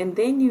world. And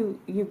then you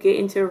get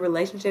into a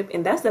relationship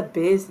and that's a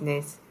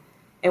business.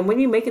 And when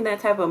you're making that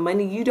type of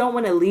money, you don't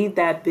want to leave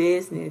that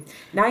business.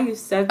 Now you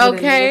stuck with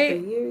a nigga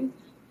for years.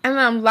 And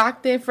I'm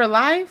locked in for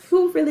life?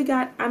 Who really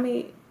got, I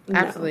mean,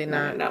 Absolutely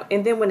not. No.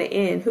 And then when it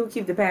ends, who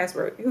keep the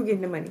password? Who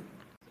getting the money?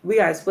 We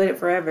gotta split it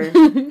forever.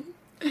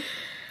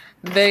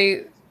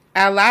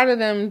 A lot of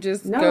them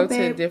just go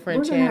to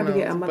different we're gonna channels. Have to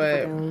get a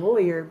motherfucking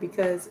lawyer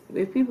because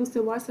if people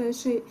still watch that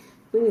shit,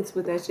 we need to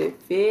split that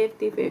shit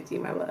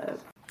 50-50, my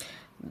love.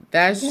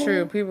 That's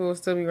true. People will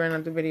still be running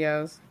up the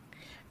videos.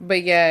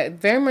 But yeah,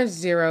 very much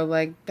zero.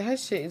 Like, that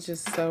shit is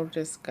just so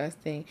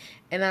disgusting.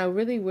 And I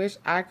really wish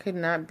I could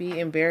not be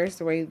embarrassed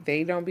the way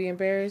they don't be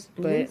embarrassed.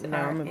 But no,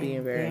 I'm going to be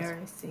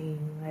embarrassed.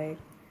 Embarrassing.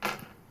 Like,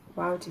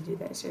 why would you do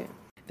that shit?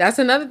 That's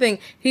another thing.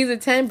 He's a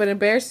 10, but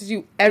embarrasses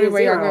you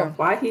everywhere y'all go.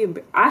 Why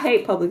I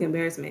hate public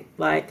embarrassment.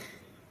 Like,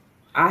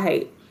 I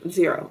hate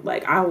zero.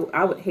 Like,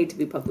 I would hate to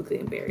be publicly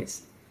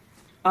embarrassed.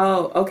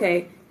 Oh,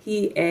 okay.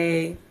 He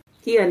a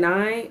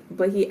 9,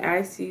 but he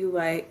asks you,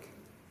 like,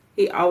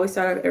 he always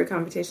start off every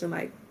conversation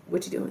like,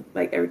 what you doing?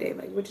 Like, every day.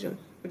 Like, what you doing?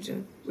 What you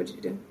doing? What you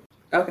doing?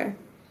 Okay.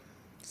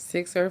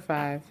 6 or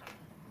 5.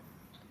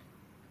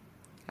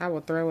 I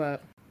will throw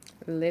up.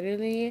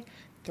 Literally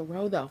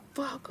throw the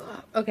fuck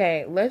up.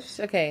 Okay,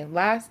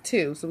 last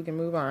 2 so we can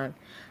move on.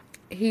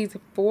 He's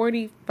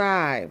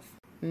 45.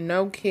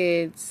 No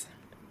kids.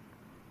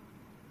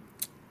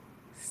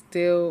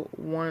 Still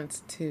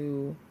wants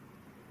to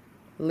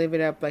live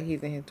it up like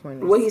he's in his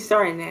 20s. What he's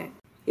starting at?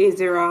 He's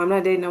 0. I'm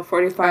not dating no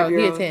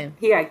 45-year-old. He a 10.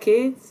 He got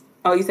kids?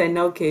 Oh, you said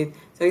no kids.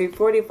 So he's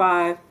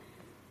 45.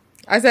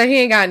 I said he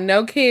ain't got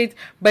no kids,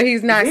 but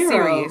he's not 0.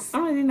 serious. I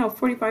don't even know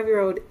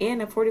 45-year-old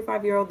and a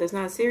 45-year-old that's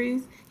not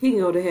serious. He can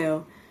go to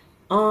hell.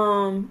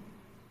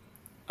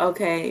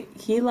 Okay.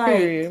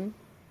 Period.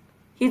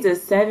 He's a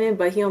 7,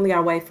 but he only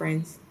got white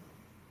friends.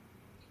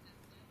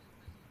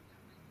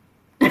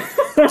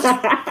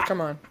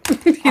 Come on.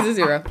 He's a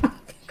 0.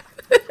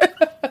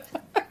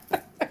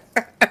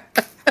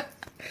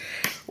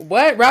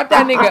 What? Wrap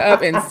that nigga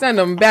up and send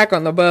him back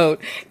on the boat.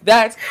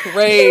 That's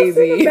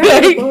crazy. Back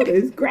on the boat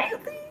is crazy.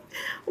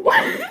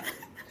 What?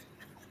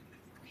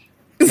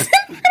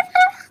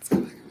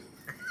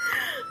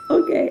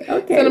 Okay.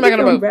 Send him back on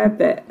the boat. Wrap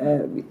that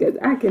up because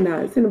I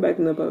cannot send him back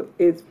on the boat.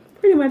 It's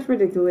pretty much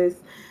ridiculous.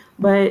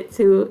 But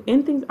to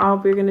end things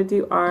off, we're gonna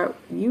do our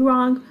 "You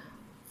Wrong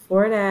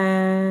for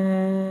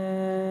That."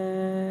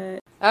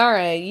 All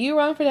right, You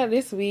Wrong for That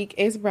this week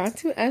is brought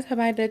to us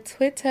by the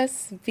Twitter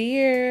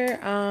sphere.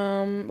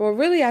 Well,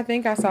 really, I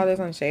think I saw this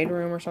on Shade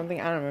Room or something.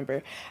 I don't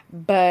remember.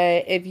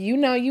 But if you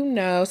know, you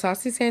know.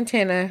 Saucy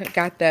Santana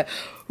got the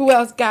 "Who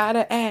else got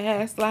a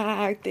ass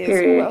like this?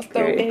 Who else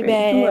throw it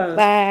back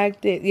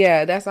like this?"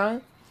 Yeah, that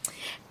song.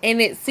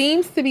 And it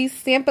seems to be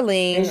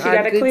sampling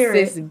our good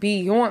sis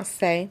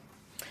Beyonce.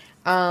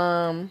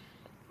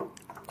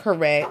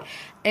 Correct.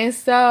 And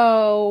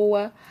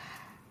so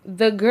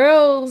the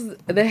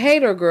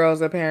hater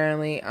girls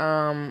apparently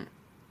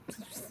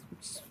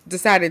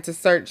decided to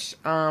search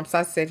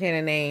Saucy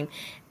Santana name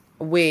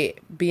with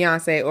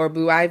Beyonce or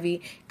Blue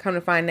Ivy. Come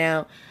to find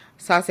out,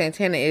 Saucy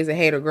Santana is a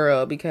hater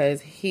girl because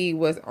he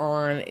was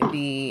on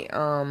the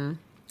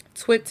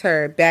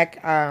Twitter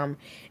back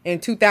in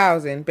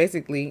 2000.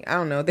 Basically, I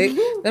don't know.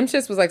 Them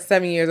shits was like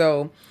 7 years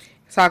old,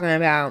 talking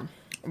about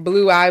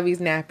Blue Ivy's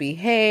nappy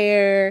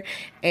hair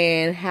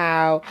and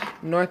how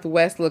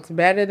Northwest looks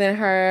better than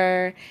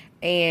her,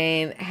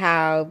 and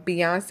how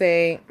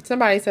Beyonce,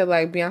 somebody said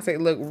like Beyonce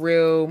looked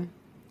real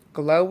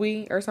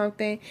glowy or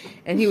something,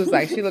 and he was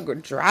like, she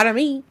looked dry to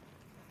me.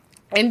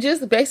 And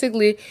just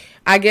basically,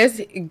 I guess,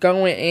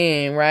 going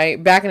in,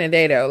 right? Back in the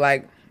day though,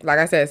 like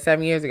I said,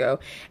 7 years ago.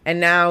 And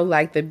now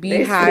like the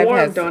beehive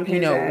has,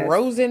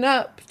 risen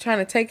up, trying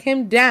to take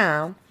him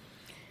down.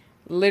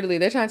 Literally,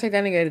 they're trying to take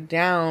that nigga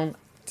down,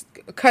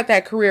 cut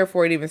that career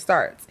before it even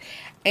starts.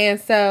 And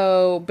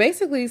so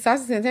basically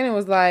Saucy Santana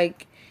was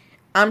like,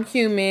 I'm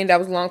human. That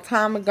was a long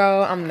time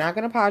ago. I'm not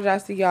going to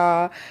apologize to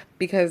y'all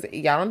because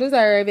y'all don't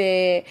deserve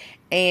it.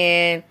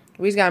 And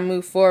we just got to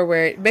move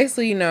forward.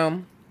 Basically,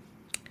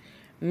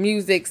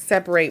 music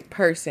separate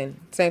person.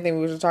 Same thing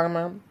we were just talking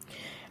about.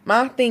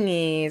 My thing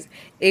is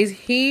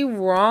he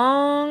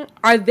wrong?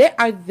 Are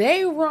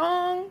they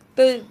wrong?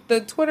 The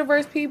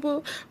Twitterverse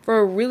people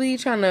for really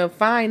trying to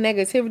find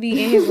negativity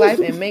in his life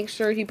and make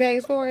sure he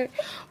pays for it?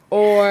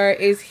 Or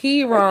is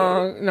he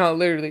wrong? No,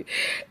 literally.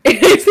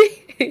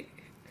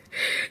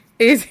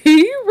 Is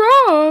he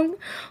wrong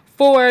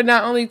for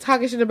not only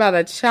talking shit about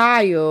a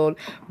child,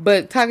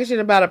 but talking shit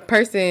about a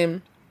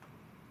person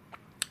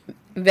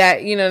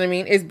that, you know what I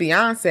mean, is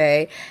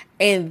Beyonce,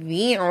 and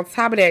then on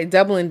top of that,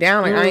 doubling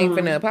down like I ain't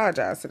finna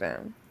apologize to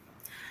them.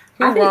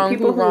 I think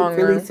people who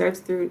really search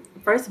through,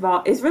 first of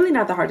all, it's really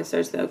not that hard to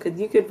search though, because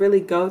you could really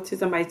go to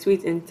somebody's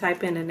tweets and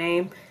type in a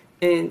name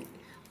and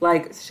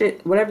like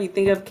shit, whatever you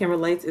think of can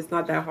relate. It's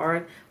not that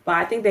hard. But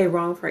I think they're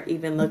wrong for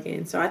even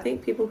looking. So I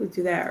think people who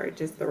do that are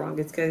just the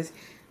wrongest because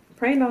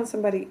preying on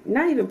somebody,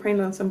 not even preying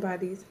on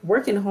somebody's,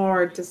 working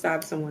hard to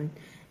stop someone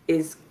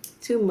is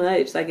too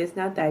much. Like, it's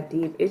not that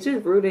deep. It's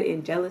just rooted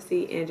in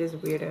jealousy and just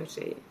weirdo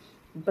shit.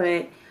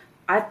 But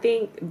I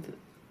think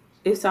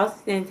if Saucy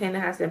Santana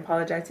has to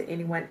apologize to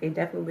anyone, it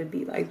definitely would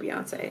be like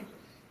Beyonce.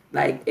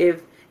 Like,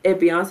 if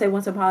Beyonce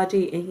wants an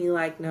apology and he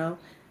like, no,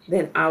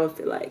 then I would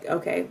feel like,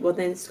 okay, well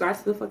then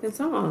scratch the fucking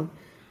song.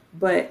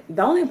 But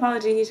the only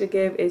apology he should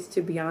give is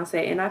to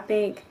Beyonce. And I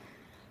think,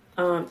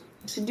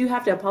 should you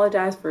have to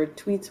apologize for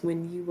tweets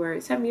when you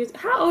were 7 years?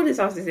 How old is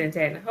Saucy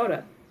Santana? Hold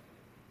up.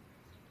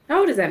 How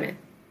old is that man?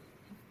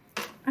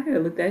 I gotta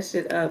look that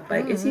shit up.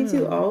 Like, is he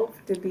too old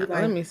to be like?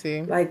 Let me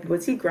see. Like,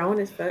 was he grown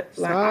as fuck?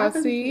 Like,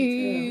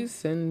 Saucy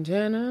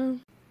Santana.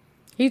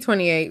 He's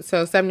 28,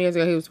 so 7 years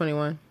ago he was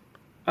 21.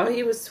 Oh,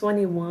 he was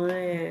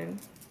 21.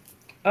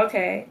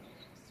 Okay.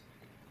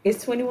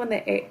 Is 21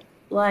 the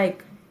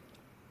like?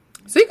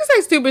 So you can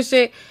say stupid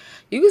shit.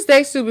 You can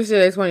say stupid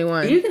shit at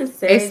 21. You can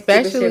say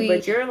especially stupid shit,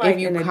 but you're like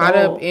if you an caught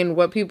adult. up in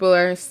what people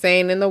are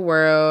saying in the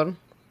world.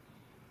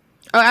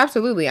 Oh,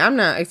 absolutely. I'm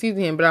not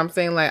excusing him, but I'm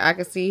saying, like, I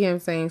can see him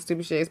saying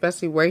stupid shit,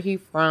 especially where he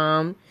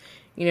from.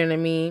 You know what I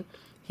mean?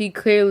 He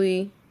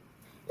clearly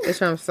is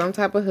from some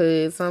type of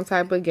hood, some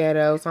type of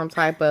ghetto, some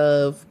type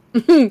of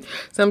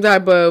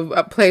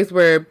a place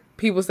where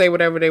people say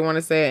whatever they want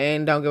to say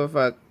and don't give a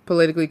fuck,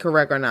 politically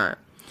correct or not.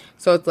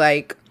 So it's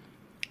like,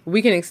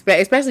 we can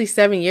expect, especially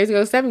 7 years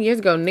ago. 7 years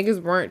ago,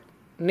 niggas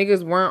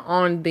weren't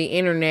on the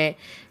internet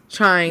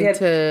trying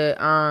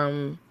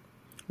to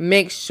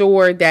make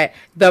sure that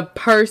the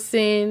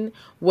person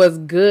was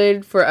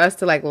good for us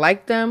to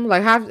like them.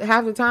 Like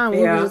half the time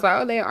we were just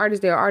like, oh, they're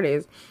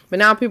artists. But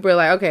now people are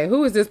like, okay,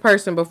 who is this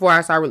person before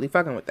I start really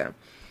fucking with them?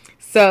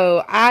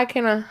 So I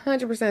can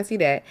 100% see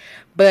that.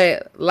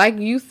 But like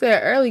you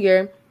said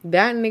earlier,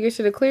 that nigga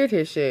should have cleared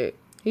his shit.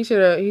 He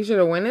should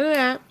have went into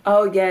that.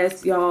 Oh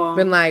yes, y'all.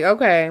 Been like,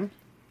 okay,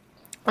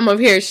 I'm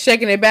over here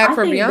shaking it back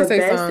for Beyonce the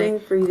best song. Thing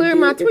for you Clear to do,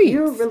 my tweets. If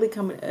you're really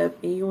coming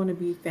up and you want to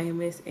be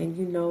famous and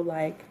you know,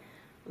 like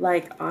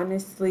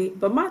honestly,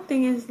 but my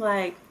thing is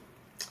like,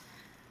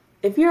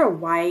 if you're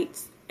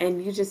white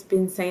and you just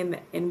been saying the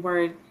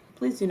N-word,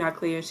 please do not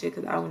clear your shit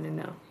because I want to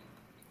know.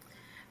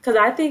 Because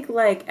I think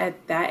like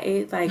at that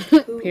age, like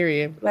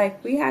period.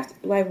 Like we have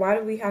to, like, why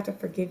do we have to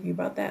forgive you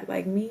about that?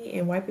 Like me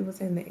and white people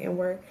saying the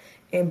N-word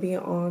and being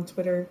on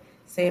Twitter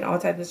saying all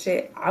types of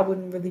shit, I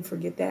wouldn't really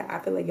forget that. I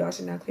feel like y'all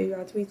should not clear your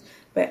tweets.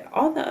 But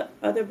all the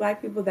other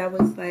black people that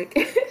was like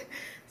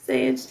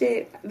saying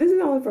shit, this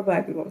is only for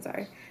black people, I'm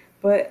sorry.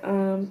 But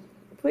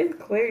please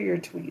clear your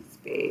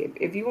tweets, babe.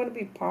 If you want to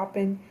be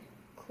popping,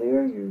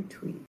 clear your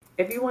tweets.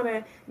 If you want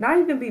to not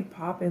even be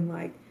popping,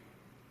 like,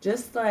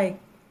 just like,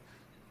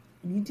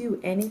 you do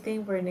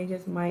anything where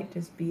niggas might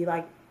just be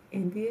like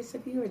envious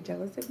of you or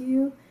jealous of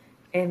you,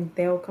 and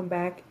they'll come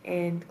back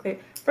and clear.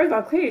 First of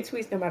all, clear your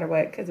tweets no matter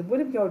what, because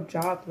what if your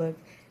job look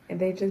and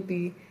they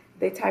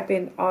type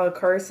in all the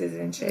curses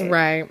and shit,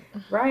 right?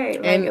 Like,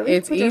 and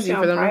it's easy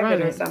for them to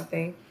run or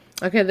something.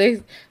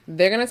 Okay,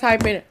 they're gonna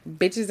type in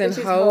bitches and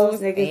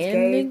hoes and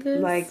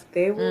niggas. Like,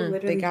 they will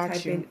literally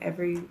type in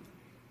every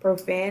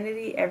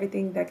profanity,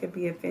 everything that could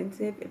be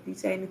offensive. If you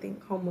say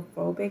anything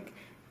homophobic,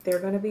 they're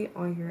gonna be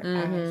on your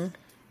ass.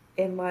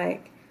 And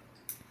like,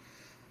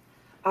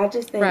 I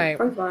just think,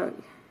 first of all,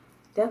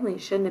 definitely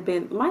shouldn't have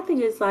been. My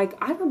thing is, like,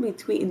 I don't be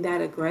tweeting that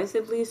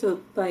aggressively,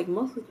 so like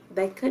mostly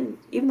they couldn't,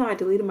 even though I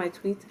deleted my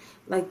tweets,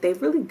 like they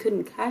really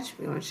couldn't catch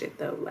me on shit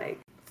though. Like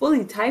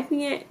fully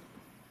typing it,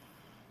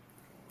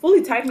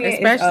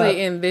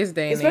 especially in this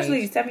day and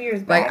especially age. 7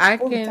 years back. Like,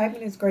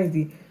 typing is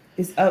crazy.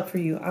 It's up for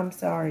you. I'm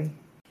sorry.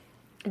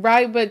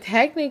 Right, but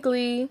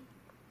technically,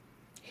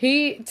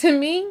 to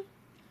me,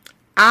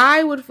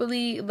 I would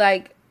fully,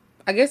 like,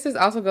 I guess this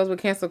also goes with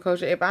cancel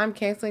culture. If I'm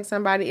canceling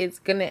somebody,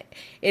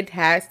 it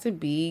has to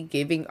be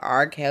giving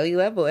R. Kelly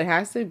level. It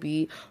has to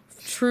be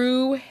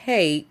true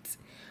hate,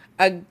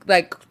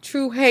 like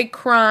true hate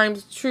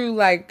crimes, true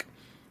like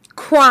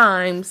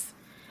crimes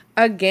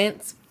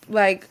against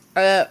like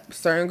a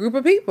certain group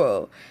of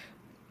people.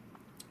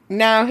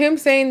 Now, him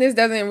saying this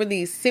doesn't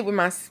really sit with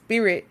my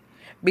spirit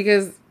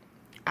because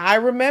I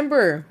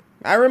remember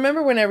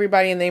when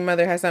everybody and their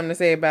mother had something to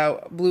say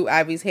about Blue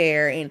Ivy's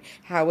hair and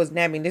how it was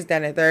napping this,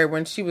 that, and the third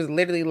when she was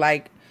literally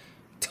like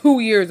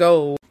 2 years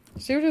old.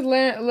 She was just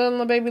letting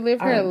the baby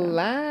live her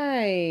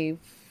life.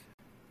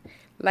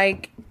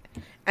 Like,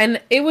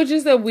 and it was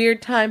just a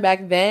weird time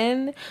back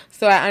then.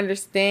 So I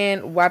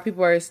understand why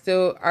people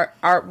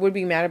would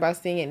be mad about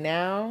seeing it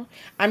now.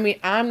 I mean,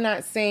 I'm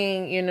not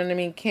saying, you know what I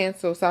mean,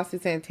 cancel Saucy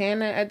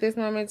Santana at this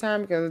moment in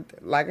time because,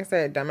 like I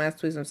said, dumbass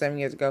tweets from 7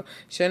 years ago.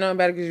 Should have known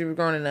better because you were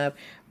growing up.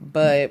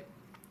 But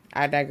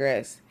I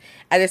digress.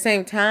 At the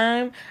same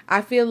time,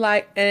 I feel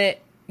like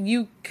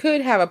you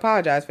could have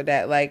apologized for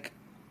that. Like,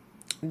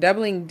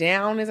 doubling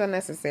down is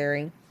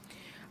unnecessary.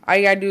 All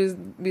you gotta do is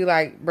be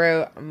like,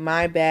 bro,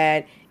 my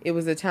bad. It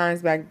was the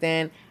times back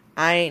then.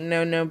 I ain't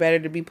know no better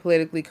to be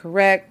politically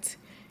correct.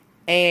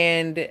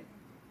 And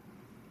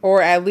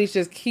or at least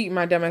just keep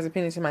my dumbass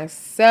opinion to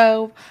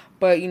myself.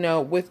 But, you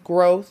know, with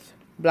growth,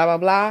 blah, blah,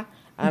 blah,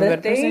 I'm a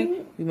better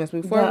person. We must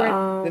move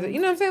forward. You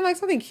know what I'm saying? Like,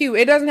 something cute.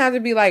 It doesn't have to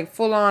be, like,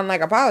 full-on,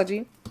 like,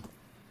 apology.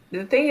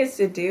 The thing is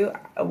to do,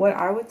 what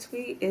I would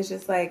tweet is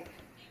just, like,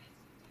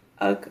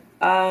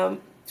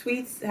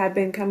 tweets have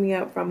been coming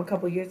up from a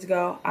couple years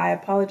ago. I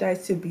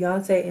apologize to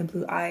Beyonce and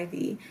Blue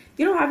Ivy.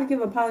 You don't have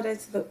to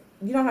apologize to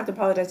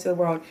the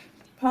world.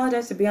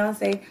 Apologize to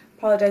Beyonce,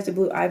 apologize to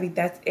Blue Ivy.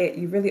 That's it.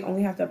 You really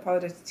only have to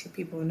apologize to two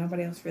people.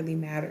 Nobody else really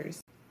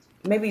matters.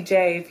 Maybe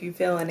Jay, if you're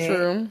feeling it.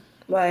 True.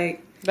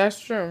 Like, that's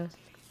true.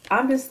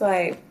 I'm just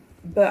like,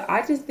 but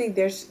I just think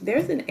there's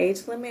an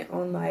age limit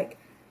on, like,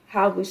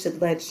 how we should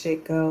let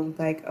shit go.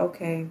 Like,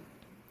 okay,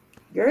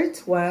 you're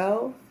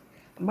 12.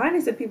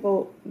 Minus the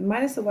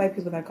white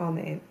people that call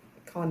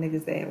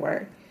niggas the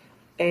N-word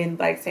and,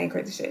 like, saying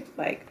crazy shit.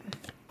 Like,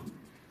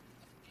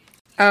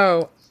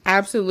 oh,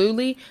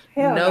 absolutely.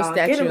 Hell no no.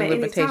 Statute of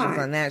limitations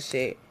on that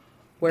shit.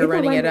 We're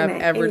running it up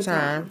every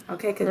time.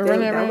 Okay, because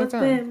that was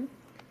them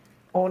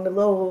on the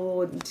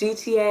little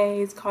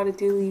GTAs, Call of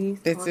Duties,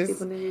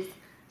 niggas.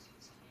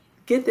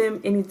 Get them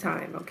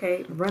anytime,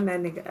 okay? Run that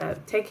nigga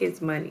up. Take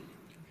his money.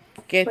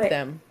 Get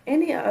them.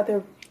 Any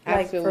other,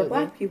 like, absolutely. for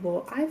black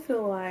people, I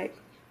feel like,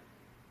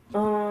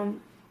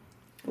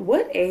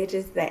 what age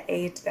is the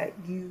age that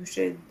you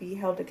should be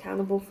held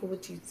accountable for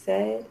what you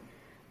said?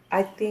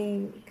 I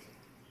think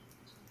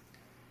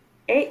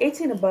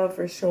 18 above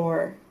for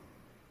sure.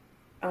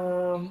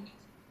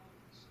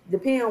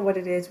 Depending on what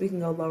it is, we can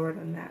go lower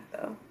than that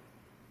though.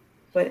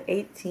 But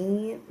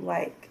 18,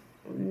 like,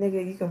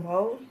 nigga, you can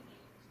vote.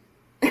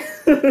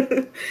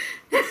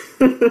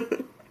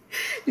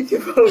 You can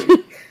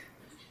vote.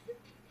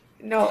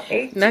 No,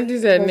 18. Not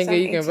just that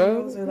nigga, you can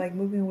vote. Are, like,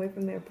 moving away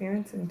from their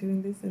parents and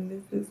doing this and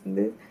this and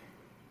this.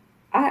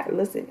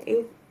 Listen,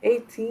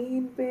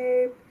 18,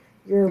 babe,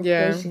 you're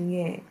pushing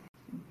it.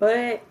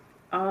 But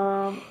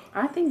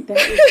I think that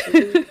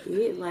is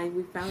really it. Like,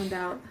 we found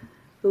out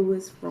who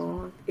was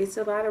wrong. It's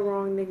a lot of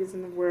wrong niggas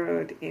in the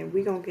world, and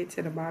we gonna get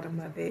to the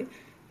bottom of it.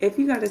 If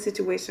you got a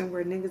situation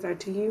where niggas are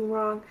doing you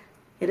wrong,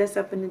 hit us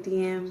up in the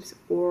DMs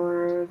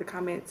or the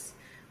comments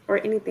or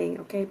anything,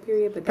 okay?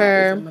 Period. But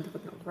that is a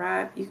motherfucking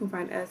wrap. You can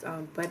find us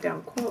on But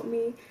Don't Quote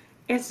Me,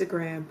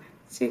 Instagram,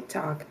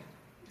 TikTok.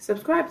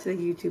 Subscribe to the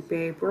YouTube,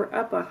 babe. We're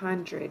up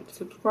 100.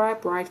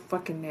 Subscribe right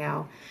fucking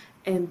now.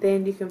 And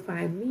then you can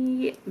find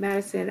me,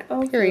 Madison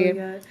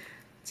Ophelia,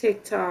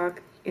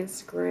 TikTok,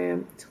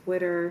 Instagram,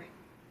 Twitter,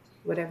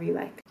 whatever you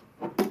like.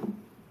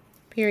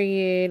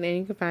 Period. And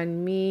you can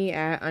find me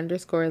at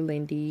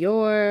 _Lindy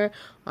Yor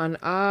on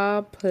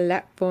all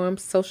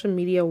platforms, social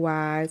media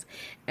wise.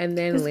 And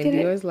then Lindy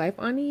Yor's Life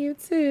on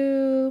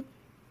YouTube.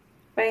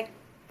 Bye.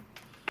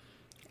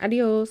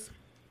 Adios.